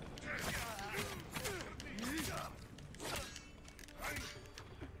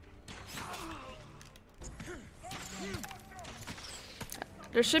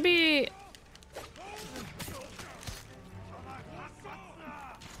 There should be...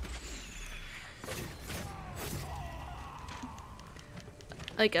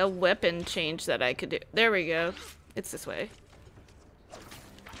 like a weapon change that I could do. There we go. It's this way.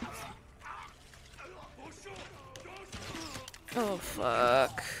 Oh,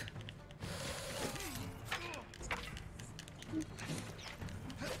 fuck.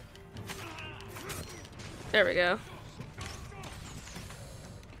 There we go.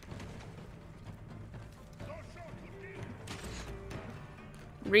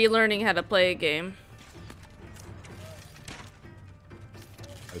 Relearning how to play a game.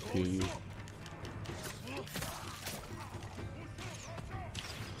 I feel you.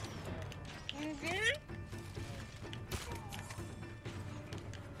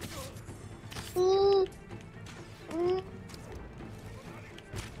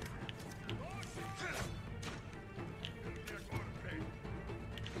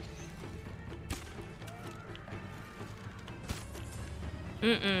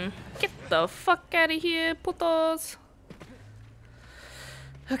 Get the fuck out of here, putos.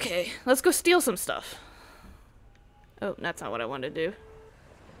 Okay, let's go steal some stuff. Oh, that's not what I wanted to do.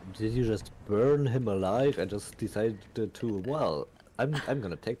 Did you just burn him alive and just decided to, well, I'm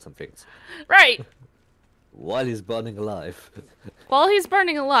gonna take some things. Right! While he's burning alive. While he's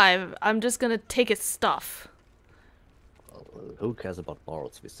burning alive, I'm just gonna take his stuff. Well, who cares about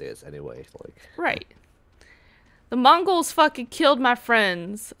morals these days anyway? Like. Right. The Mongols fucking killed my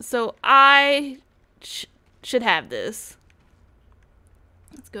friends, so I should have this.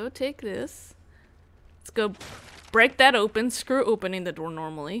 Let's go take this. Let's go break that open. Screw opening the door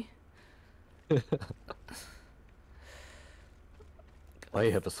normally. Why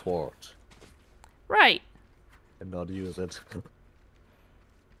have a sword? Right. And not use it.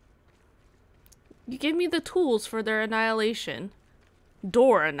 You give me the tools for their annihilation.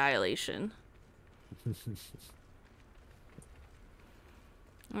 Door annihilation.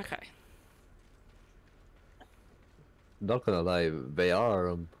 Okay. Not gonna lie, they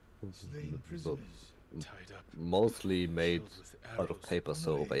are mostly made out of paper,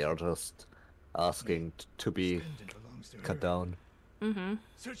 so they are just asking to be cut down. Mm-hmm.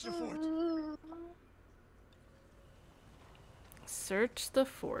 Search the fort. Search the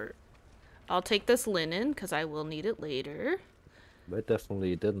fort. I'll take this linen, because I will need it later. That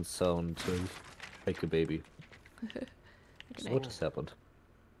definitely didn't sound like a baby. So what just happened?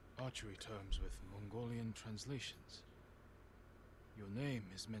 Archery terms with Mongolian translations. Your name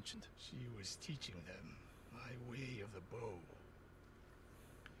is mentioned. She was teaching them my way of the bow.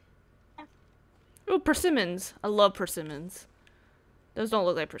 Oh, persimmons. I love persimmons. Those don't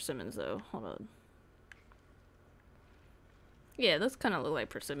look like persimmons, though. Hold on. Yeah, those kind of look like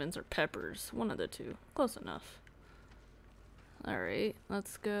persimmons or peppers. One of the two. Close enough. Alright,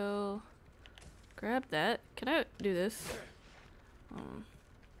 let's go grab that. Can I do this?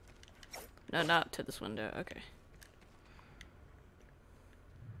 No, not to this window. Okay.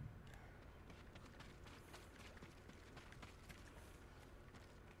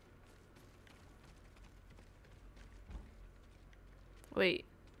 Wait.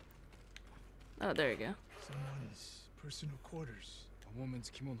 Oh, there you go. Someone's personal quarters. A woman's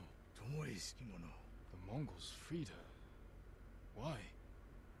kimono. Tomoe's kimono. The Mongols freed her. Why?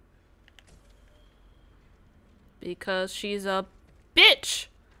 Because she's a bitch!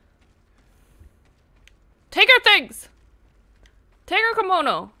 Take her things! Take her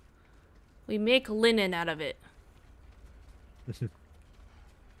kimono! We make linen out of it.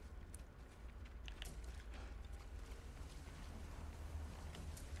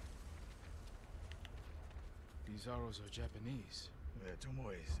 These arrows are Japanese. They're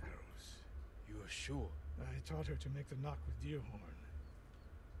Tomoe's arrows. You are sure? I taught her to make the knock with deer horn.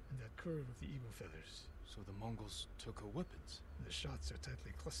 And that curve with the eagle feathers. So the Mongols took her weapons? The shots are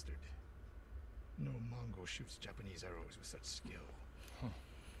tightly clustered. No Mongol shoots Japanese arrows with such skill. Huh.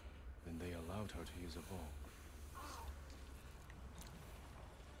 Then they allowed her to use a bow.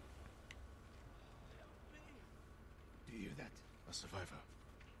 Do you hear that? A survivor.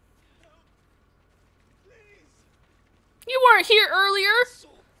 You weren't here earlier!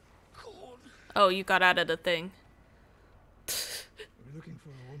 Oh, you got out of the thing. We're looking for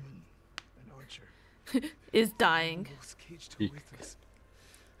a woman, an archer. Is dying.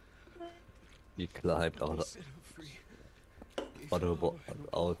 He climbed out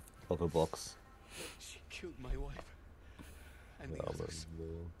out of a box. She killed my wife. And the others. The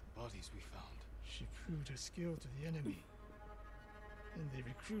bodies we found. She proved her skill to the enemy. And they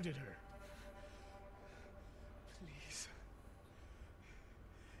recruited her. Please.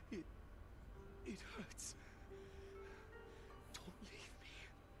 It hurts. Don't leave me.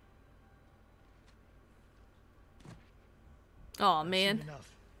 Oh man.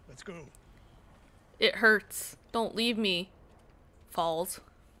 Enough. Let's go. It hurts. Don't leave me. Falls.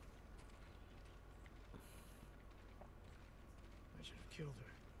 I should have killed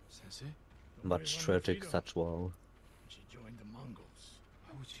her. Sensei? Much tragic such wow. She joined the Mongols.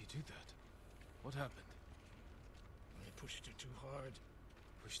 Why would she do that? What happened? They pushed her too hard.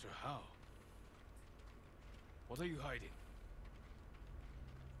 Pushed her how? What are you hiding?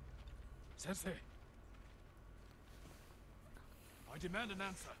 Sensei! I demand an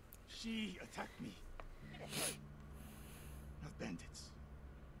answer. She attacked me. Not bandits.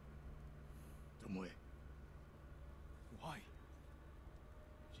 Tomoe. Why?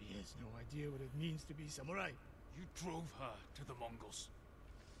 She has no idea what it means to be samurai. You drove her to the Mongols.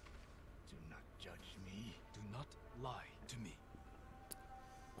 Do not judge me. Do not lie to me.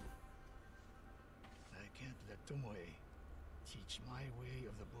 I can't let Tomoe teach my way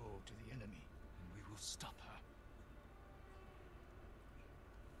of the bow to the enemy. And we will stop her.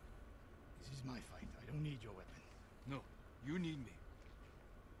 This is my fight. I don't need your weapon. No, you need me.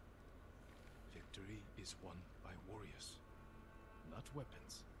 Victory is won by warriors, not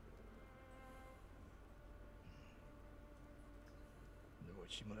weapons. Lord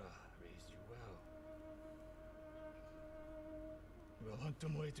Shimura raised you well. We'll hunt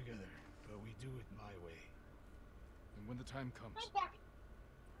Tomoe together, but we do it my way. And when the time comes,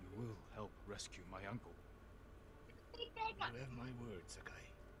 you will help rescue my uncle. You have my word, Sakai.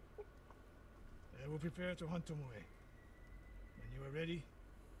 I will prepare to hunt Tomoe. When you are ready,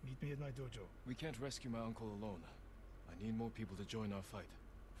 meet me at my dojo. We can't rescue my uncle alone. I need more people to join our fight.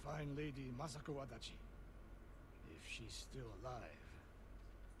 Fine lady Masako Adachi. If she's still alive,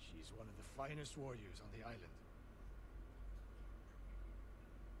 she's one of the finest warriors on the island.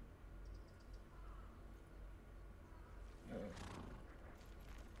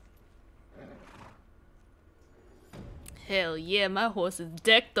 Hell yeah, my horse is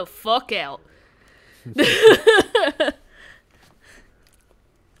decked the fuck out.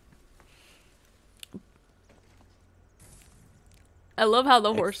 I love how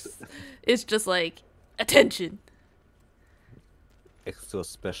the horse is just like, attention. Extra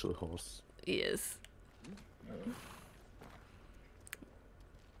special horse. Yes.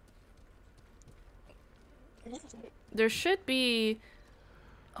 There should be...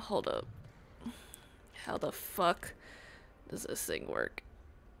 Hold up. How the fuck does this thing work?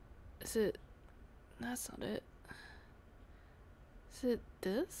 Is it... That's not it. Is it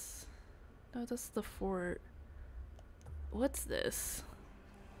this? No, that's the fort. What's this?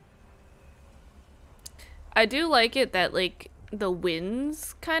 I do like it that, like, the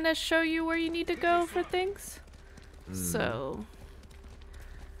winds kind of show you where you need to go for things. So...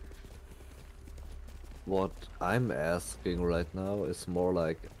 What I'm asking right now is more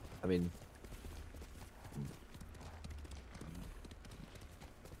like, I mean,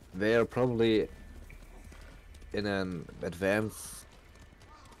 they're probably in an advance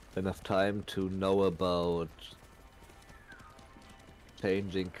enough time to know about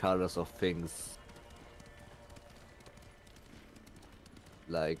changing colors of things,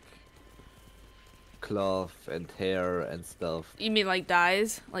 like cloth and hair and stuff. You mean like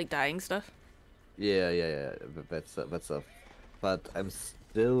dyes? Like dyeing stuff? Yeah. That's stuff. But I'm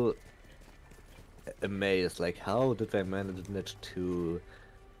still amazed. Like, how did they manage to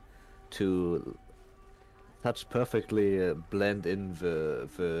such perfectly blend in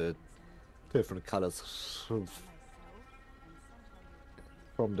the different colors from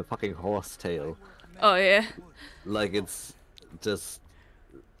the fucking horse tail? Oh yeah. Like, it's just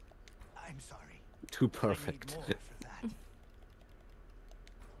I'm sorry. too perfect.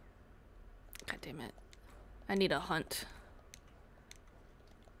 God damn it. I need a hunt.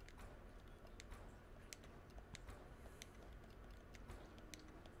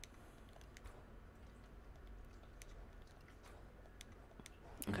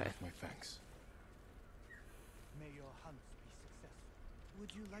 Okay. My thanks. May your hunts be successful.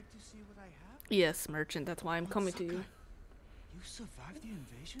 Would you like to see what I have? Yes, merchant, that's why I'm coming to you. You survived the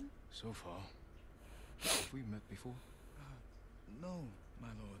invasion? So far. Have we met before? No, my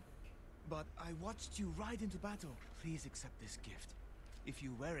lord. But I watched you ride into battle. Please accept this gift. If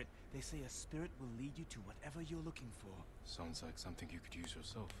you wear it, they say a spirit will lead you to whatever you're looking for. Sounds like something you could use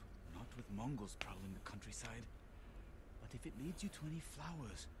yourself. Not with Mongols prowling the countryside. But if it leads you to any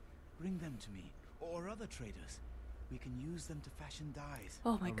flowers, bring them to me, or other traders. We can use them to fashion dyes.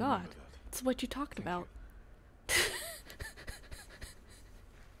 Oh my god. That's what you talked about. I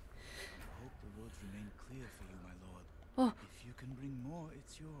hope the roads remain clear for you, my lord. Oh. If you can bring more,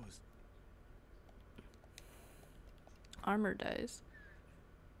 it's yours. Armor dyes.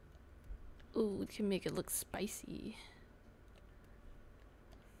 Ooh, we can make it look spicy.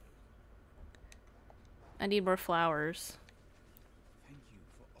 I need more flowers. Thank you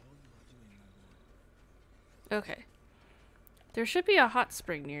for all you are doing, my lord. Okay. There should be a hot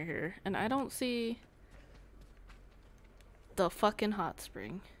spring near here, and I don't see the fucking hot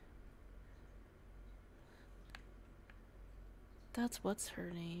spring. That's what's her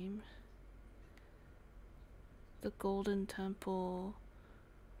name. The Golden Temple.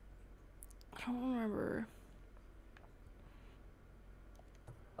 I don't remember.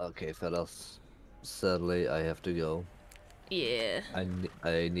 Okay, fellas. Sadly, I have to go. Yeah.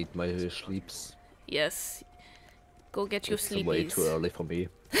 I need my sleeps. Yes. Go get your sleepies. It's way too early for me.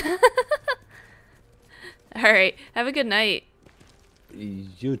 Alright, have a good night. You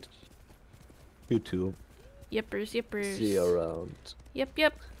too. Yippers, yippers. See you around. Yep,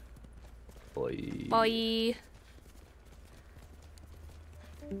 yep. Bye. Bye.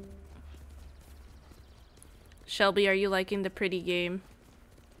 Shelby, are you liking the pretty game?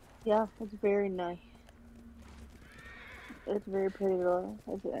 Yeah, it's very nice. It's very pretty though.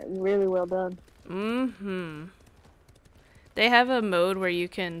 It's really well done. Mm-hmm. They have a mode where you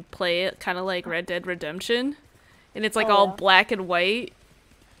can play it kind of like Red Dead Redemption. And it's like all black and white.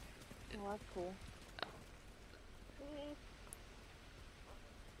 Oh, that's cool.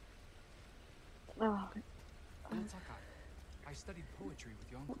 Oh. I studied poetry with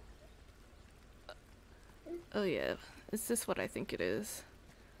your uncle. Oh yeah. Is this what I think it is?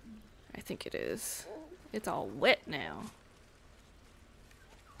 I think it is. It's all wet now.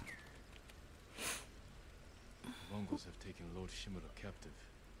 The Mongols have taken Lord Shimura captive.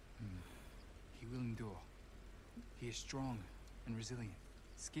 He will endure. He is strong and resilient,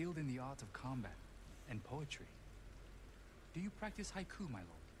 skilled in the art of combat and poetry. Do you practice haiku, my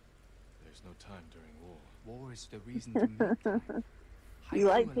lord? There's no time during war. War is the reason to make time. You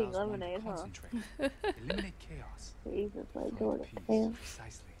like Haiku pink allows one to lemonade, huh? concentrate, eliminate chaos. Jesus, like Follow Jordan. peace. Yeah.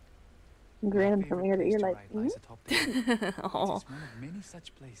 Precisely. Grinning from ear to ear like, Lies atop the hill. It is Oh. one of many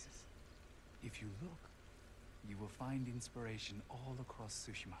such places. If you look, you will find inspiration all across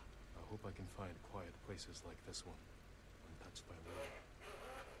Tsushima. I hope I can find quiet places like this one, untouched by war.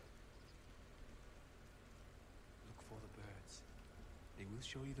 Look for the birds. They will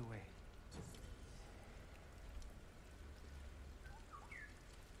show you the way.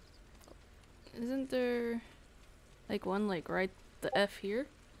 Isn't there like one like right the F here?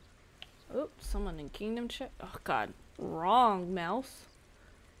 Oh, someone in Kingdom chat. Oh god. Wrong mouse.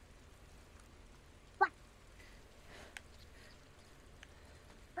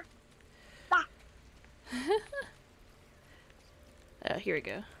 Here we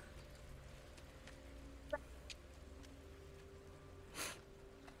go.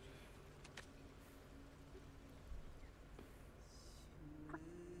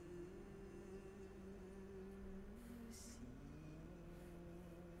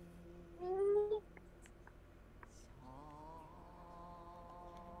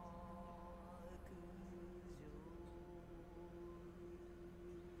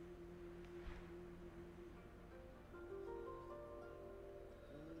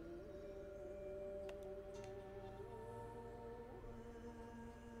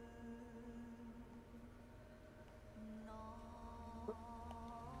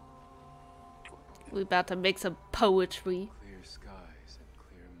 We about to make some poetry. Clear skies and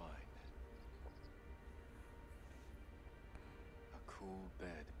clear mind. A cool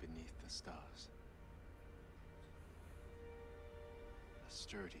bed beneath the stars. A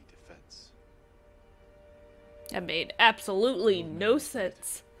sturdy defense. That made absolutely no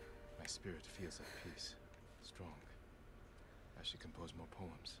sense. My spirit feels at peace. Strong. I should compose more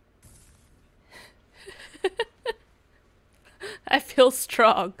poems. I feel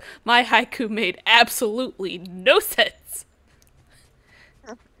strong. My haiku made absolutely no sense.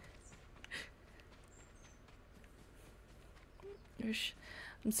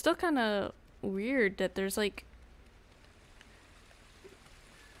 I'm still kind of weird that there's like...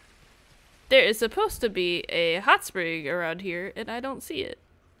 There is supposed to be a hot spring around here, and I don't see it.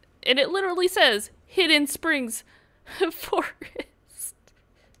 And it literally says, Hidden Springs Forest.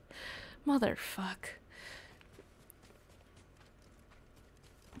 Motherfuck.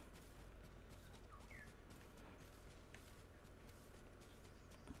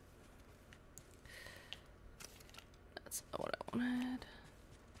 What?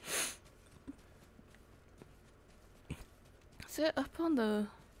 Is it up on the...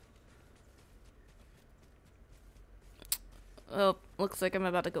 Oh, looks like I'm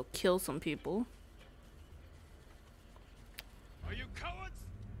about to go kill some people. Are you cowards?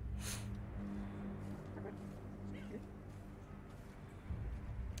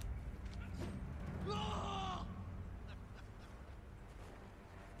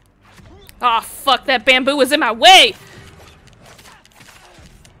 Aw, oh, fuck, that bamboo was in my way!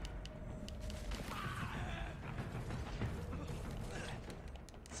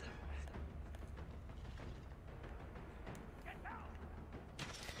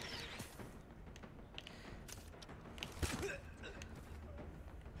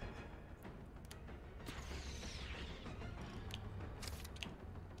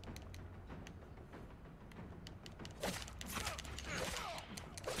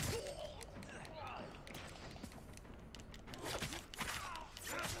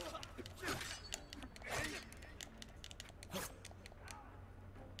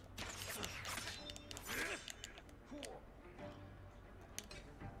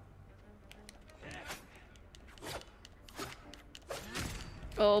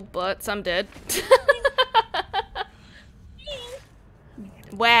 Oh, butts, I'm dead.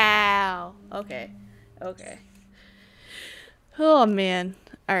 Wow. Okay. Okay. Oh, man.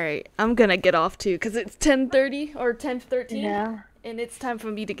 Alright, I'm gonna get off too, because it's 10:30 or 10:13. Yeah. And it's time for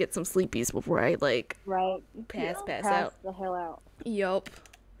me to get some sleepies before I, like, pass out. The hell out. Yup.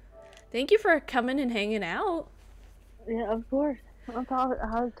 Thank you for coming and hanging out. Yeah, of course.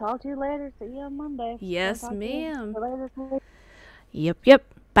 I'll talk to you later. See you on Monday. Yes, ma'am. Later. Yep.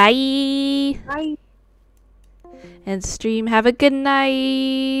 Bye. Bye. And stream, have a good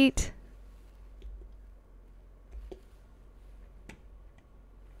night.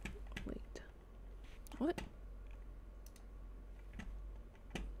 Wait. What?